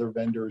all the other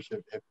vendors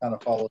have kind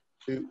of followed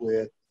suit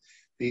with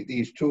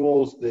these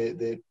tools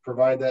that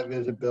provide that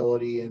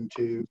visibility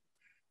into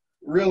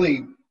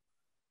really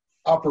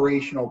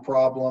operational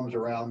problems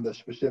around the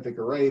specific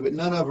array, but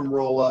none of them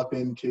roll up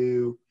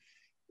into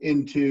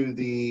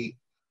the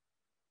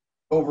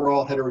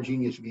overall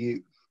heterogeneous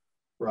view,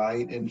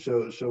 right? And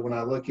so when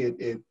I look at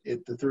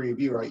the three of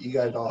you, right, you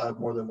guys all have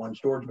more than one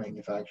storage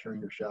manufacturer in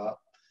your shop,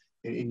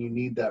 and you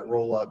need that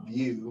roll-up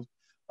view.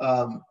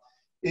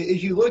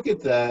 As you look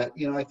at that,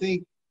 I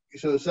think,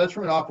 so that's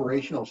from an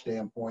operational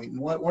standpoint. And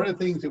one of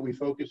the things that we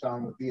focus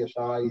on with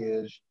BSI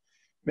is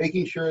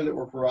making sure that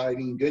we're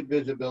providing good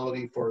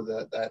visibility for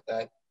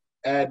that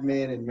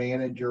admin and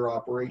manager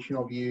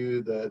operational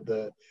view,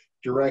 the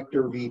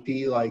director,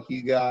 VP like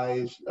you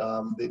guys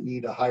that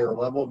need a higher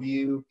level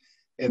view.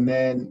 And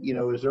then,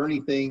 is there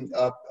anything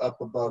up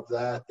above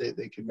that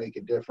could make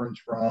a difference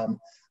from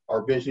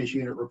our business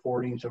unit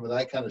reporting, some of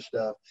that kind of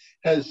stuff?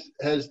 Has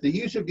the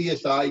use of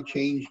BSI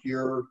changed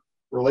your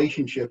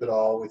relationship at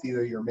all with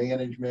either your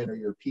management or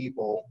your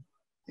people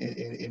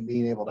in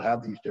being able to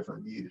have these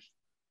different views?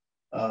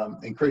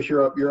 And Chris,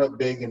 you're up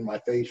big in my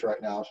face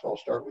right now, so I'll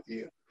start with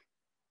you.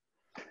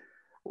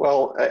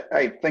 Well,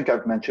 I think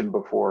I've mentioned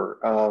before,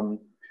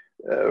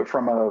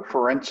 from a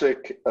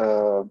forensic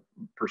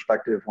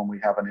perspective, when we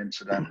have an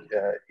incident,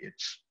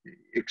 it's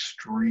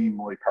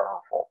extremely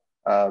powerful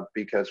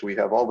because we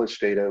have all this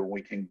data.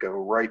 We can go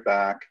right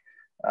back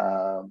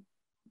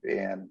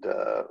and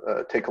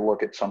take a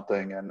look at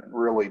something and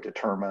really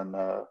determine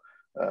a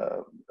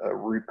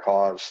root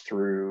cause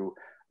through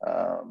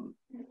a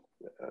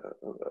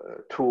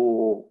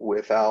tool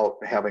without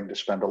having to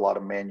spend a lot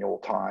of manual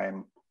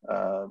time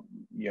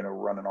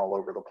running all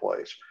over the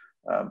place.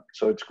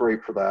 So it's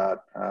great for that.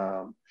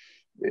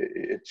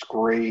 It's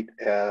great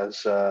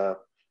as a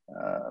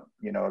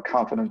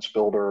confidence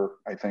builder,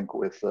 I think,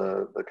 with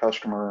the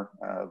customer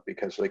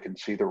because they can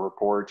see the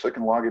reports. They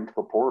can log into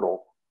the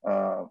portal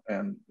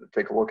and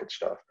take a look at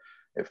stuff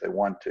if they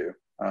want to.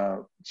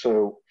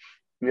 So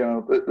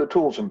the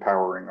tool's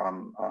empowering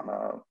on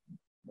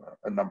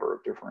a number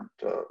of different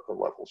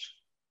levels.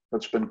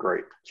 It's been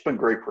great. It's been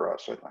great for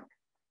us, I think.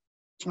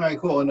 All right,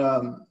 cool.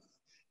 And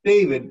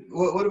David,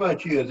 what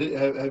about you?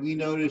 Have you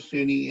noticed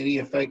any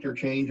effect or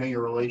change on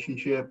your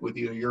relationship with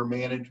either your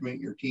management,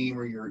 your team,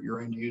 or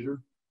your end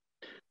user?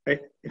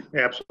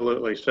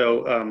 Absolutely.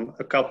 So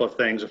a couple of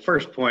things. The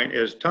first point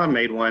is Tom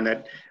made one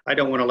that I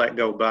don't want to let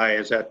go by,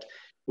 is that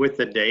with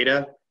the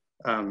data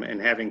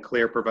and having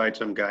Clear provide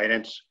some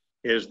guidance,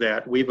 is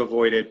that we've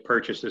avoided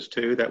purchases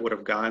too that would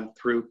have gone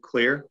through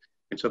Clear.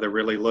 And so they're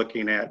really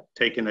looking at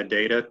taking the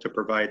data to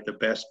provide the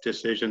best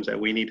decisions that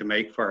we need to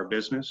make for our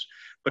business.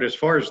 But as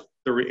far as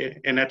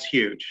and that's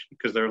huge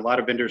because there are a lot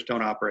of vendors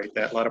don't operate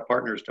that, a lot of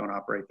partners don't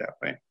operate that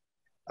way.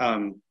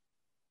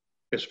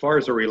 As far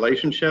as the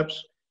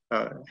relationships,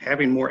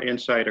 having more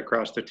insight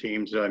across the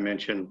teams that I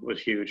mentioned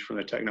was huge from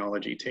the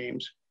technology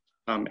teams.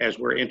 As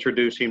we're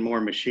introducing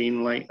more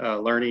machine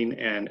learning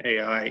and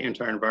AI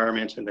into our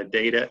environments and the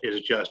data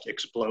is just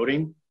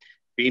exploding,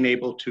 being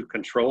able to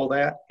control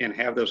that and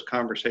have those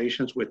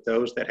conversations with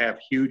those that have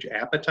huge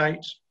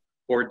appetites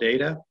for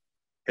data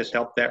has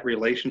helped that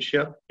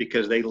relationship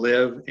because they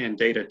live in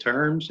data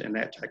terms and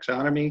that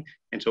taxonomy.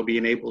 And so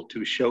being able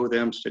to show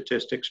them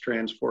statistics,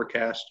 trends,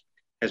 forecasts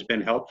has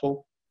been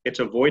helpful. It's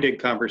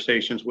avoided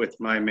conversations with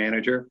my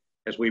manager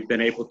as we've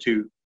been able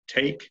to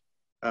take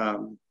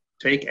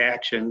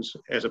actions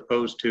as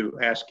opposed to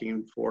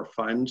asking for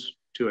funds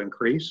to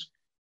increase.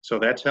 So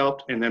that's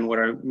helped. And then what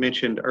I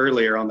mentioned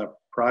earlier on the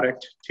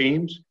product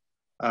teams,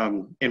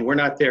 and we're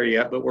not there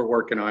yet, but we're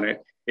working on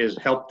it, is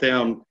help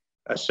them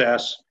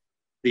assess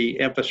the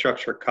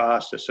infrastructure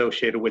costs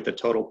associated with the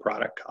total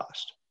product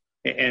cost.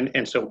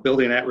 And so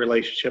building that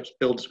relationships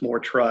builds more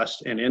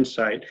trust and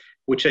insight,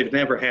 which they've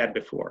never had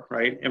before,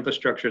 right?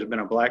 Infrastructure has been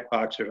a black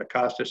box. There's a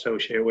cost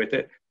associated with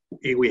it.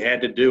 We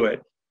had to do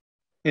it.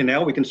 And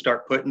now we can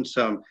start putting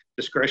some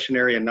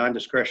discretionary and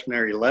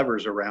non-discretionary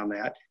levers around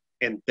that.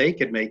 And they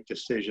could make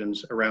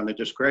decisions around the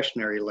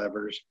discretionary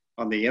levers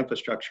on the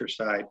infrastructure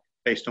side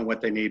based on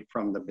what they need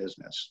from the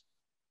business.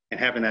 And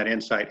having that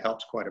insight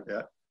helps quite a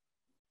bit.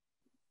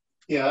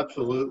 Yeah,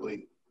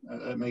 absolutely.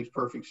 That makes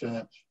perfect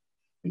sense.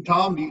 And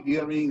Tom, do you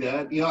have anything to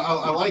add? You know,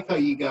 I like how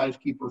you guys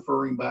keep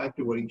referring back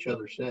to what each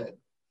other said.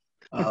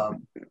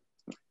 Tom,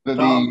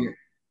 On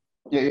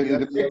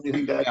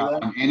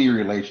that? any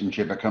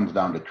relationship, it comes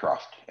down to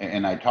trust.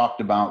 And I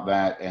talked about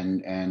that,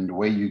 and the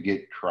way you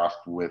get trust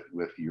with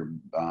your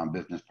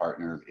business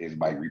partners is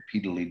by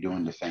repeatedly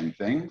doing the same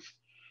things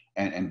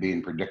and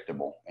being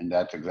predictable. And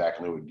that's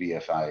exactly what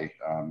VSI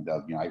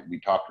does. You know, we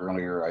talked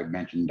earlier, I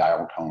mentioned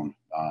dial tone,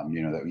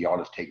 you know, that we all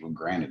just take for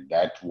granted.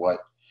 That's what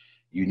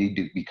you need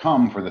to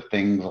become for the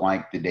things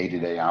like the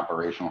day-to-day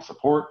operational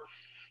support.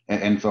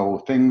 And so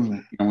things,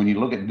 you know, when you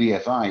look at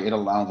VSI, it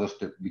allows us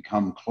to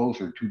become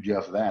closer to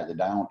just that, the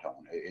dial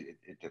tone.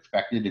 It's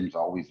expected and it's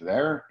always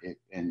there.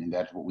 And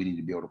that's what we need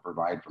to be able to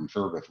provide from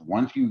service.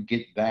 Once you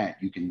get that,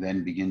 you can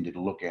then begin to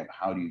look at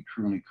how do you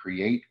truly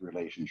create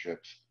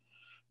relationships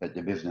that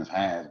the business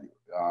has,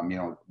 you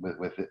know,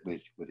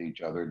 with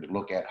each other, to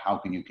look at how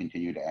can you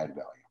continue to add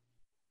value.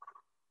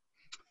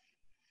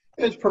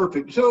 That's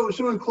perfect. So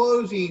in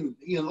closing,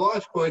 you know, the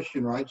last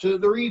question, right? So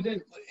the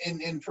reason,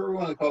 and for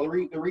everyone on the call,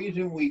 the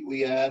reason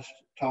we asked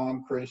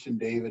Tom, Chris, and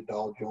David to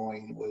all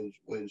join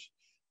was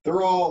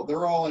they're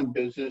all in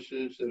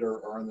businesses that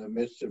are in the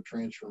midst of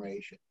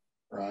transformation,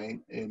 right?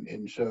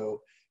 And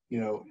so, you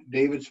know,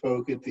 David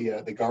spoke at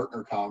the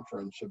Gartner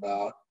conference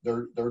about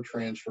their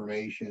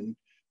transformation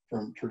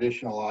from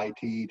traditional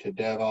IT to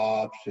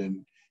DevOps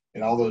and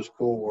all those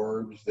cool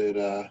words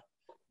that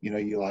you know,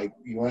 you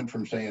went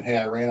from saying, hey,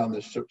 I ran on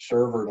this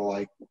server to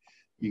like,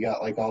 you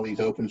got like all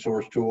these open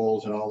source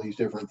tools and all these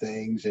different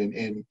things.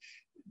 And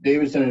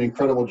David's done an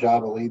incredible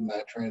job of leading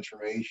that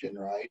transformation,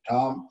 right?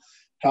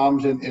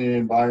 Tom's in an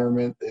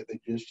environment that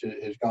just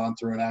has gone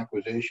through an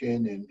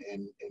acquisition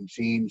and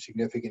seen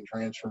significant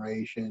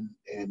transformation.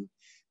 And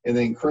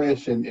then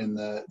Chris in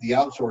the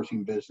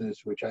outsourcing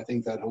business, which I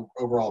think that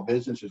overall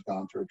business has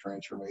gone through a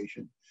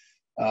transformation.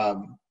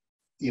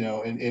 You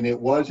know, and it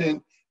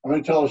wasn't, I'm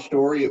going to tell a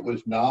story. It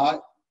was not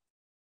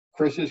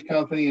Chris's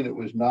company and it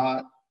was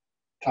not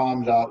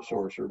Tom's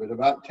outsourcer, but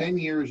about 10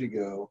 years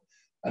ago,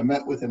 I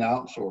met with an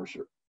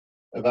outsourcer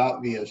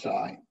about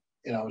VSI.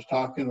 And I was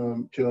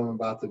talking to him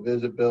about the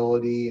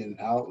visibility and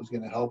how it was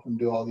going to help him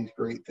do all these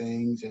great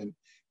things. And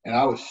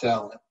I was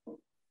selling.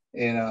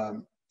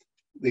 And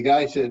the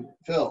guy said,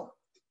 Phil,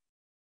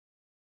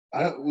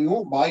 we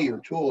won't buy your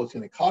tool. It's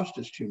going to cost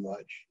us too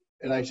much.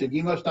 And I said,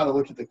 you must not have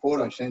looked at the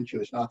quote I sent you.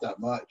 It's not that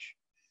much.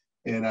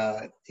 And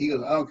he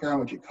goes, I don't care how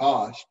much it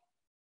costs.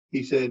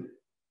 He said,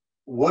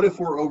 what if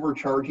we're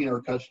overcharging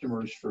our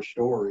customers for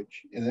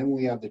storage? And then when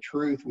we have the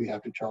truth, we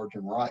have to charge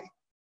them right.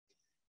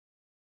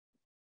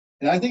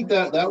 And I think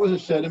that was a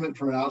sentiment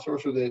from an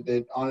outsourcer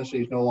that honestly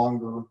is no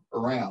longer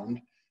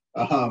around.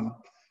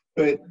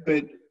 But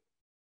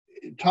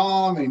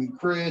Tom and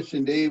Chris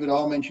and David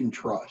all mentioned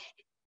trust,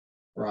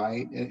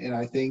 right? And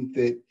I think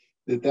that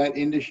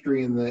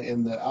industry in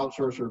the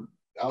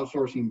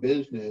outsourcing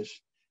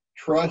business,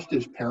 trust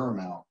is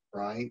paramount,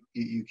 right?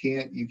 You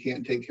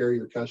can't take care of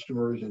your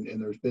customers,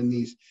 and there's been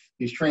these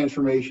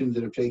transformations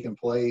that have taken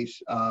place.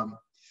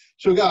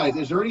 So guys,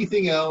 is there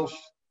anything else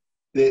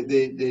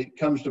that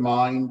comes to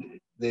mind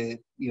that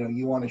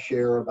you want to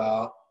share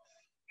about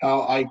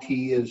how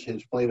IT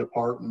has played a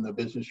part in the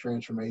business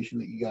transformation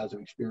that you guys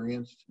have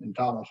experienced? And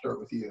Tom, I'll start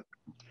with you.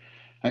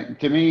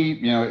 To me,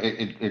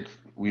 it's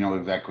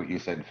exactly what you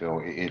said,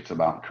 Phil. It's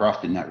about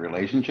trust in that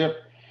relationship.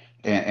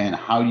 And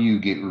how do you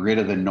get rid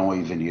of the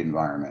noise in the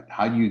environment?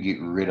 How do you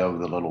get rid of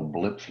the little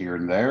blips here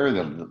and there,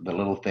 the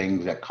little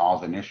things that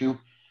cause an issue?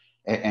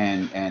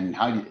 And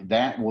how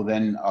that will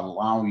then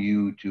allow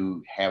you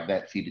to have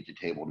that seat at the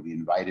table, to be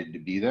invited to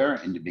be there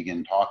and to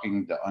begin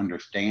talking, to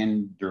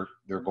understand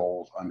their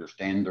goals,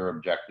 understand their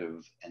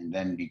objectives, and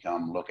then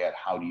look at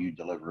how do you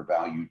deliver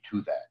value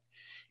to that.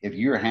 If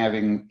you're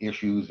having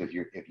issues, if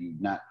you're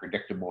not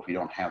predictable, if you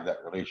don't have that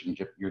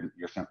relationship, you're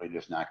simply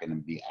just not going to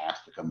be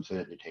asked to come sit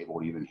at the table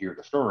to even hear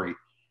the story.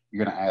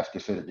 You're going to ask to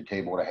sit at the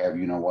table to have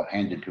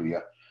handed to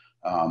you,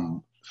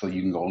 so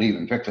you can go leave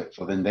and fix it.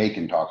 So then they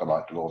can talk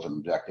about the goals and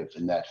objectives,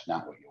 and that's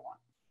not what you want.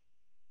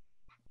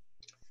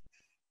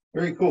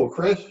 Very cool,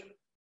 Chris.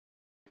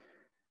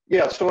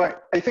 Yeah, so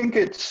I think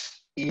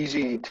it's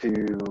easy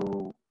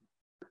to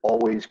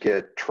always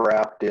get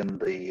trapped in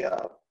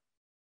the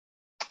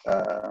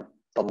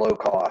low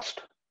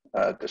cost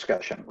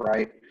discussion,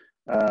 right?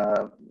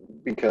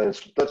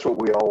 Because that's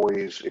what we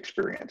always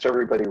experience.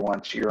 Everybody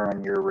wants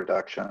year-on-year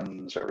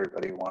reductions.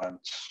 Everybody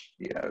wants,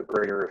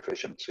 greater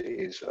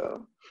efficiencies.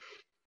 So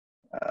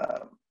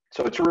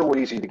it's real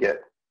easy to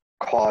get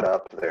caught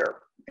up there.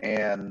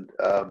 And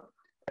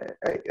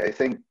I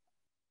think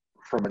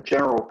from a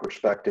general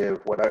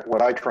perspective,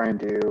 what I try and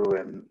do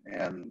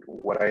and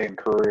what I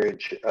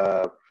encourage,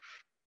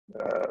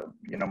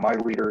 my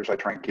leaders, I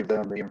try and give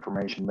them the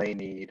information they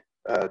need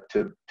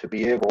to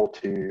be able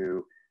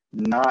to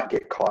not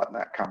get caught in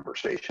that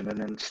conversation,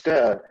 and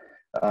instead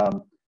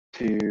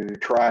to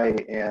try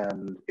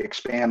and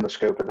expand the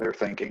scope of their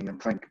thinking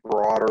and think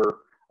broader,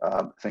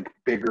 think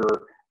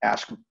bigger,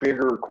 ask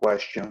bigger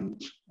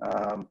questions.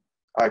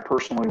 I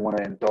personally want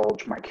to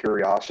indulge my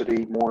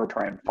curiosity more,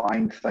 try and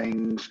find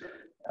things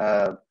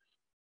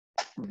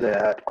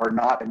that are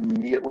not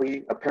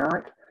immediately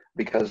apparent,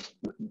 because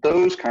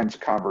those kinds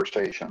of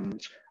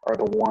conversations are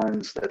the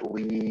ones that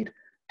lead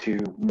to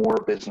more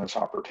business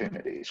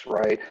opportunities,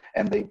 right?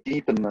 And they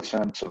deepen the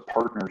sense of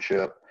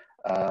partnership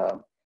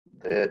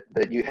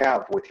that you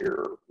have with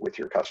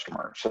your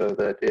customer, so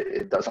that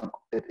it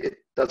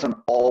doesn't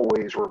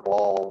always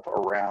revolve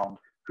around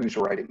who's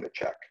writing the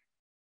check.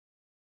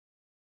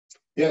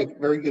 Yeah,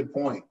 very good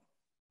point.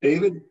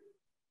 David,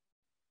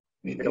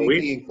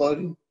 anything in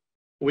closing?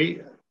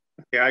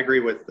 I agree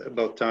with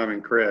both Tom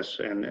and Chris,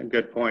 and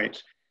good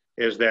points,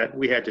 is that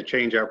we had to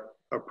change our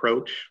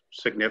approach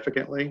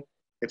significantly.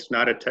 It's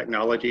not a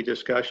technology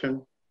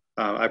discussion.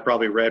 I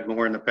probably read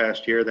more in the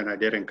past year than I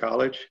did in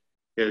college,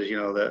 is,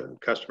 the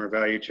customer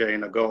value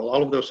chain, the goal,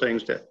 all of those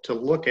things to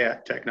look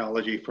at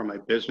technology from a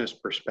business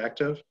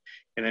perspective,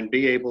 and then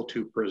be able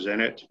to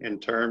present it in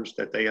terms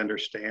that they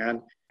understand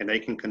and they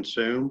can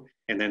consume,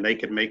 and then they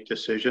can make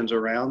decisions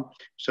around.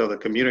 So the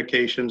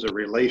communications, the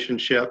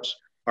relationships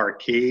are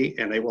key,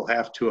 and they will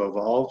have to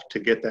evolve to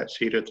get that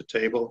seat at the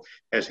table,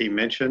 as he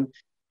mentioned,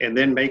 and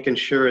then making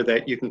sure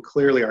that you can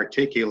clearly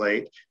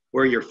articulate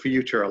where your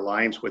future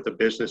aligns with the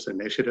business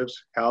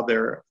initiatives, how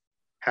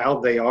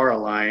they are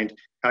aligned,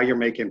 how you're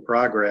making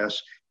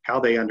progress, how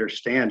they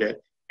understand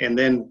it, and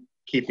then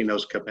keeping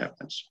those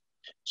commitments.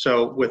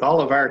 So with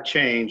all of our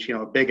change,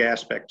 a big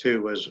aspect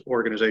too was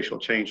organizational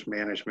change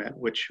management,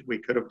 which we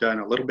could have done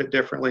a little bit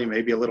differently,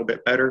 maybe a little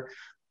bit better.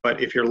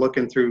 But if you're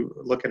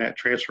looking at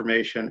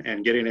transformation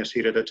and getting a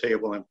seat at a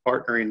table and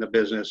partnering the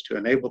business to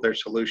enable their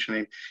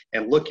solutioning,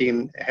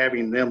 and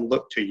having them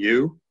look to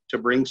you to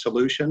bring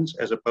solutions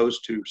as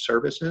opposed to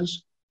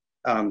services,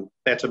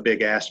 that's a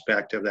big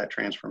aspect of that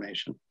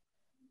transformation.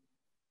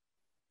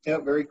 Yeah,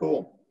 very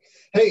cool.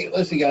 Hey,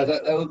 listen, guys,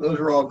 those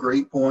are all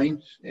great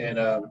points.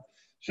 And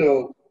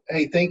so,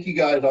 hey, thank you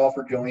guys all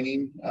for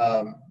joining.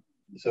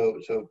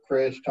 So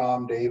Chris,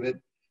 Tom,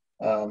 David,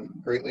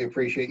 greatly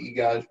appreciate you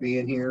guys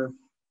being here.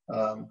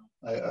 I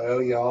owe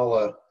you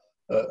all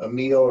a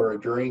meal or a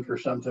drink or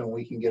something.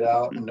 We can get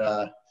out and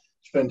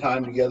spend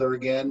time together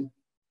again.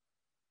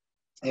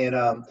 And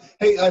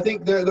hey, I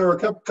think there are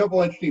a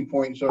couple interesting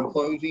points. So in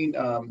closing,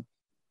 I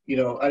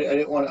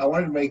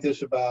wanted to make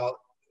this about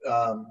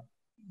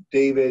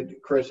David,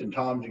 Chris, and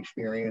Tom's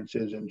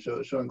experiences. And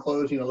so in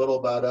closing, a little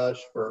about us.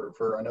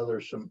 For I know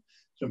there's some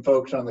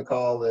folks on the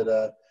call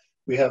that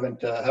we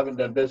haven't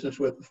done business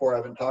with before,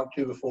 haven't talked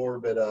to before.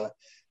 But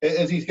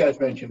as these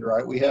guys mentioned,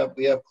 right, we have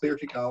Clear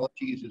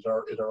Technologies is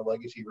our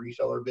legacy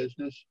reseller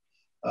business.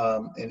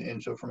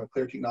 And so from a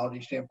Clear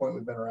Technology standpoint,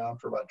 we've been around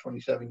for about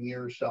 27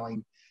 years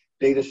selling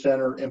data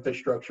center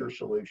infrastructure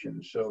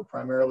solutions. So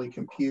primarily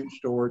compute,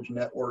 storage,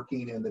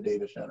 networking in the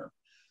data center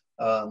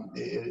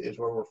is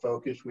where we're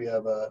focused. We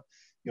have a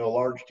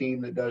large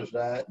team that does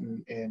that,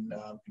 and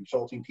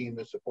consulting team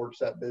that supports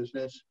that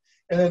business.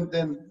 And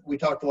then we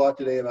talked a lot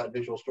today about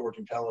visual storage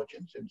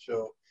intelligence. And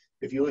so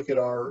if you look at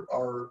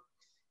our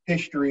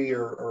history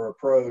or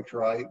approach,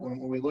 right, when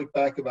we look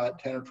back about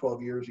 10 or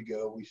 12 years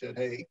ago, we said,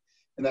 hey,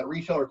 in that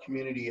reseller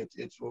community,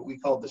 it's what we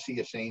call the sea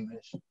of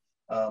sameness.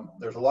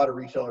 There's a lot of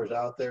resellers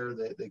out there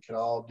that can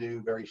all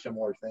do very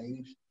similar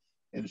things.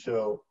 And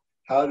so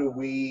how do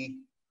we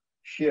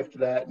shift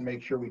that and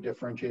make sure we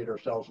differentiate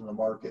ourselves in the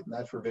market? And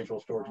that's where visual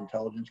storage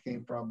intelligence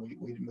came from.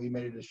 We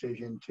made a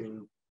decision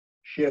to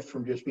shift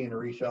from just being a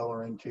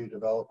reseller into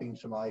developing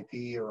some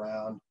IP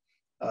around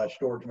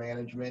storage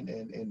management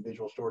and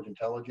visual storage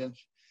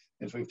intelligence.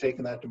 And so we've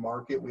taken that to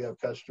market. We have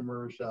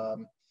customers,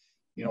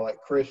 like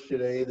Chris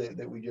today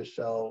that we just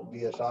sell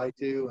VSI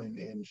to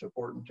and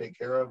support and take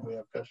care of. We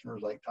have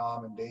customers like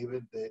Tom and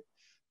David that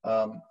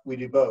we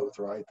do both,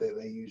 right?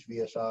 They use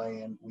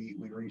VSI and we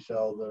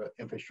resell the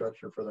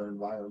infrastructure for their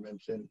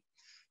environments. And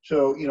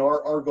so,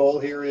 our goal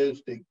here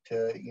is to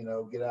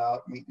get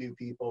out, meet new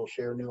people,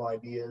 share new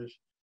ideas.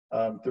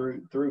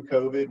 Through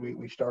COVID,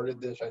 we started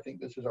this. I think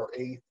this is our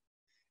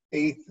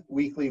eighth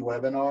weekly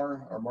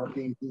webinar. Our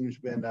marketing team's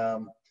been,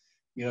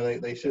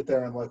 they sit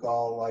there and look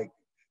all like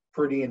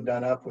pretty and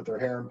done up with their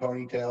hair and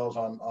ponytails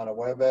on a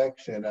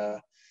WebEx, and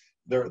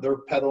they're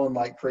pedaling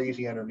like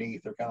crazy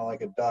underneath. They're kind of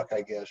like a duck,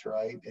 I guess,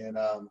 right? And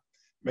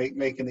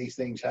making these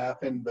things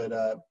happen.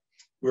 But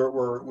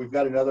we've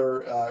got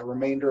another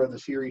remainder of the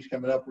series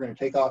coming up. We're going to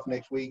take off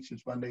next week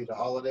since Monday's a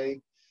holiday.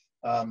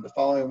 The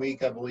following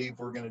week, I believe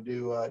we're going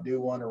to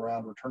do one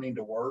around returning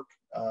to work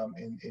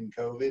in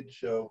COVID.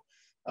 So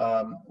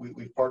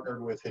we've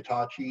partnered with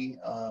Hitachi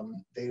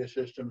data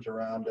systems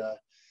around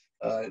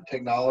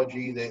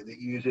technology that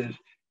uses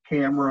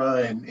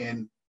camera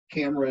and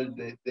camera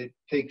that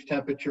takes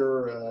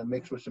temperature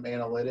mixed with some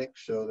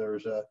analytics. So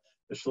there's a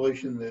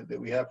solution that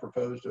we have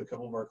proposed to a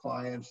couple of our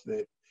clients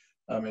that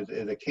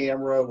is a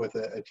camera with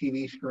a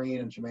TV screen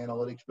and some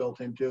analytics built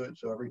into it.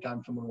 So every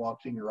time someone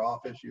walks in your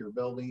office or your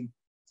building,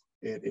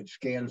 it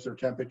scans their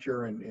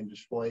temperature and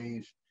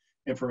displays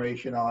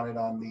information on it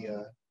on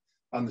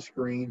the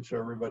screen, so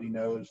everybody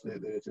knows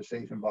that it's a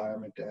safe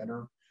environment to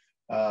enter.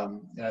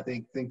 And I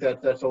think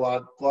that's a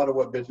lot of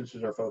what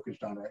businesses are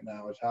focused on right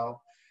now is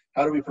how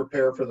do we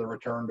prepare for the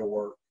return to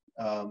work.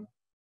 And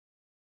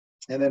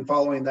then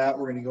following that,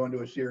 we're going to go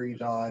into a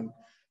series on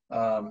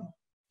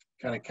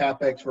kind of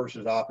CapEx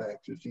versus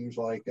OpEx. It seems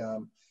like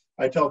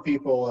I tell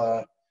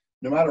people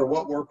no matter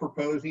what we're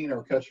proposing,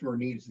 our customer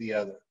needs the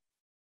other.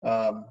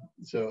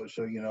 So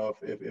you know,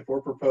 if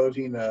we're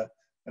proposing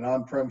an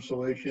on-prem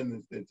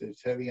solution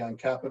that's heavy on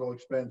capital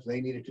expense, they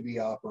need it to be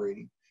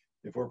operating.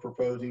 If we're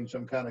proposing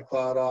some kind of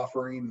cloud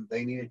offering,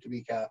 they need it to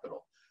be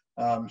capital.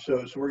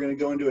 So we're going to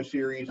go into a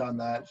series on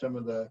that, some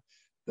of the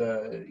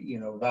you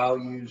know,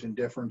 values and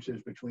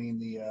differences between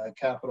the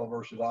capital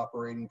versus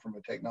operating from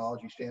a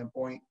technology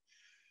standpoint.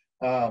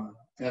 That's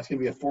going to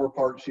be a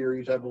 4-part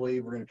series, I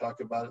believe. We're going to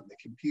talk about it in the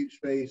compute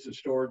space, the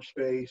storage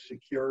space,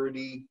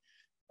 security,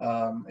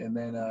 and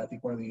then I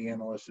think one of the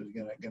analysts is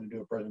going to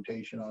do a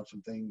presentation on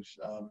some things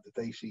that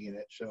they see in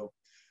it. So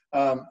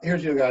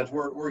here's the deal, guys.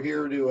 We're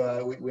here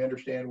to we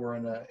understand we're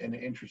in an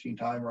interesting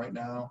time right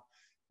now,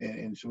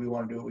 and so we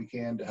want to do what we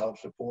can to help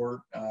support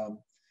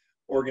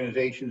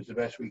organizations the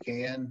best we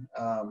can.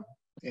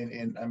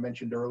 And I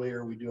mentioned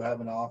earlier, we do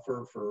have an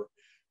offer for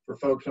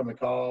folks on the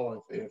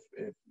call. If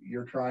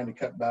you're trying to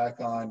cut back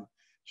on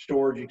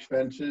storage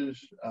expenses,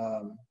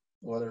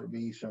 whether it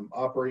be some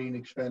operating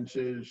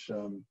expenses,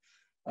 some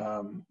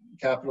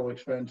capital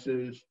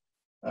expenses,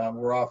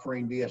 we're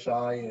offering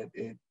VSI at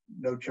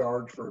no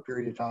charge for a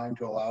period of time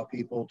to allow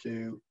people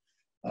to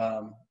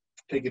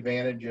take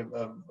advantage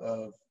of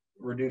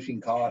reducing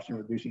costs and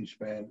reducing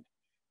spend.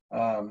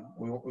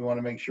 We want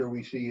to make sure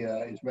we see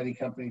as many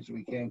companies as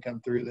we can come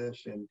through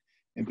this and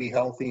be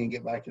healthy and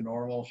get back to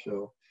normal.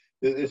 So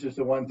this is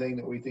the one thing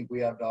that we think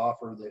we have to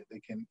offer that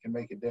can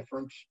make a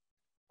difference.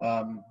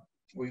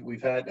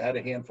 We've had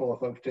a handful of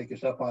folks take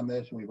us up on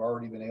this, and we've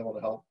already been able to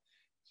help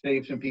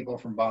save some people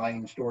from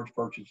buying storage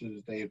purchases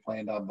that they had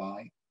planned on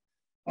buying.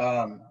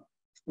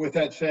 With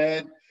that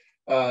said,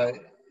 Damon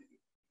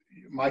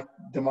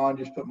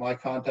just put my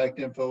contact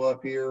info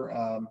up here.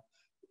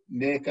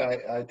 Nick,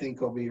 I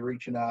think will be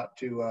reaching out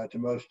to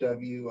most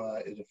of you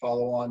as a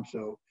follow-on.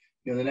 So,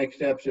 you know, the next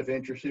steps, if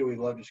interested, we'd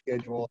love to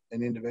schedule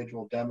an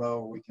individual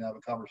demo where we can have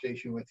a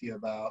conversation with you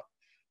about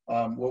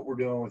what we're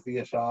doing with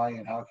VSI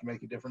and how it can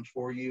make a difference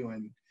for you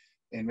and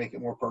make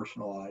it more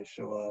personalized.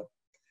 So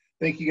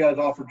thank you guys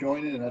all for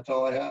joining, and that's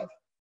all I have.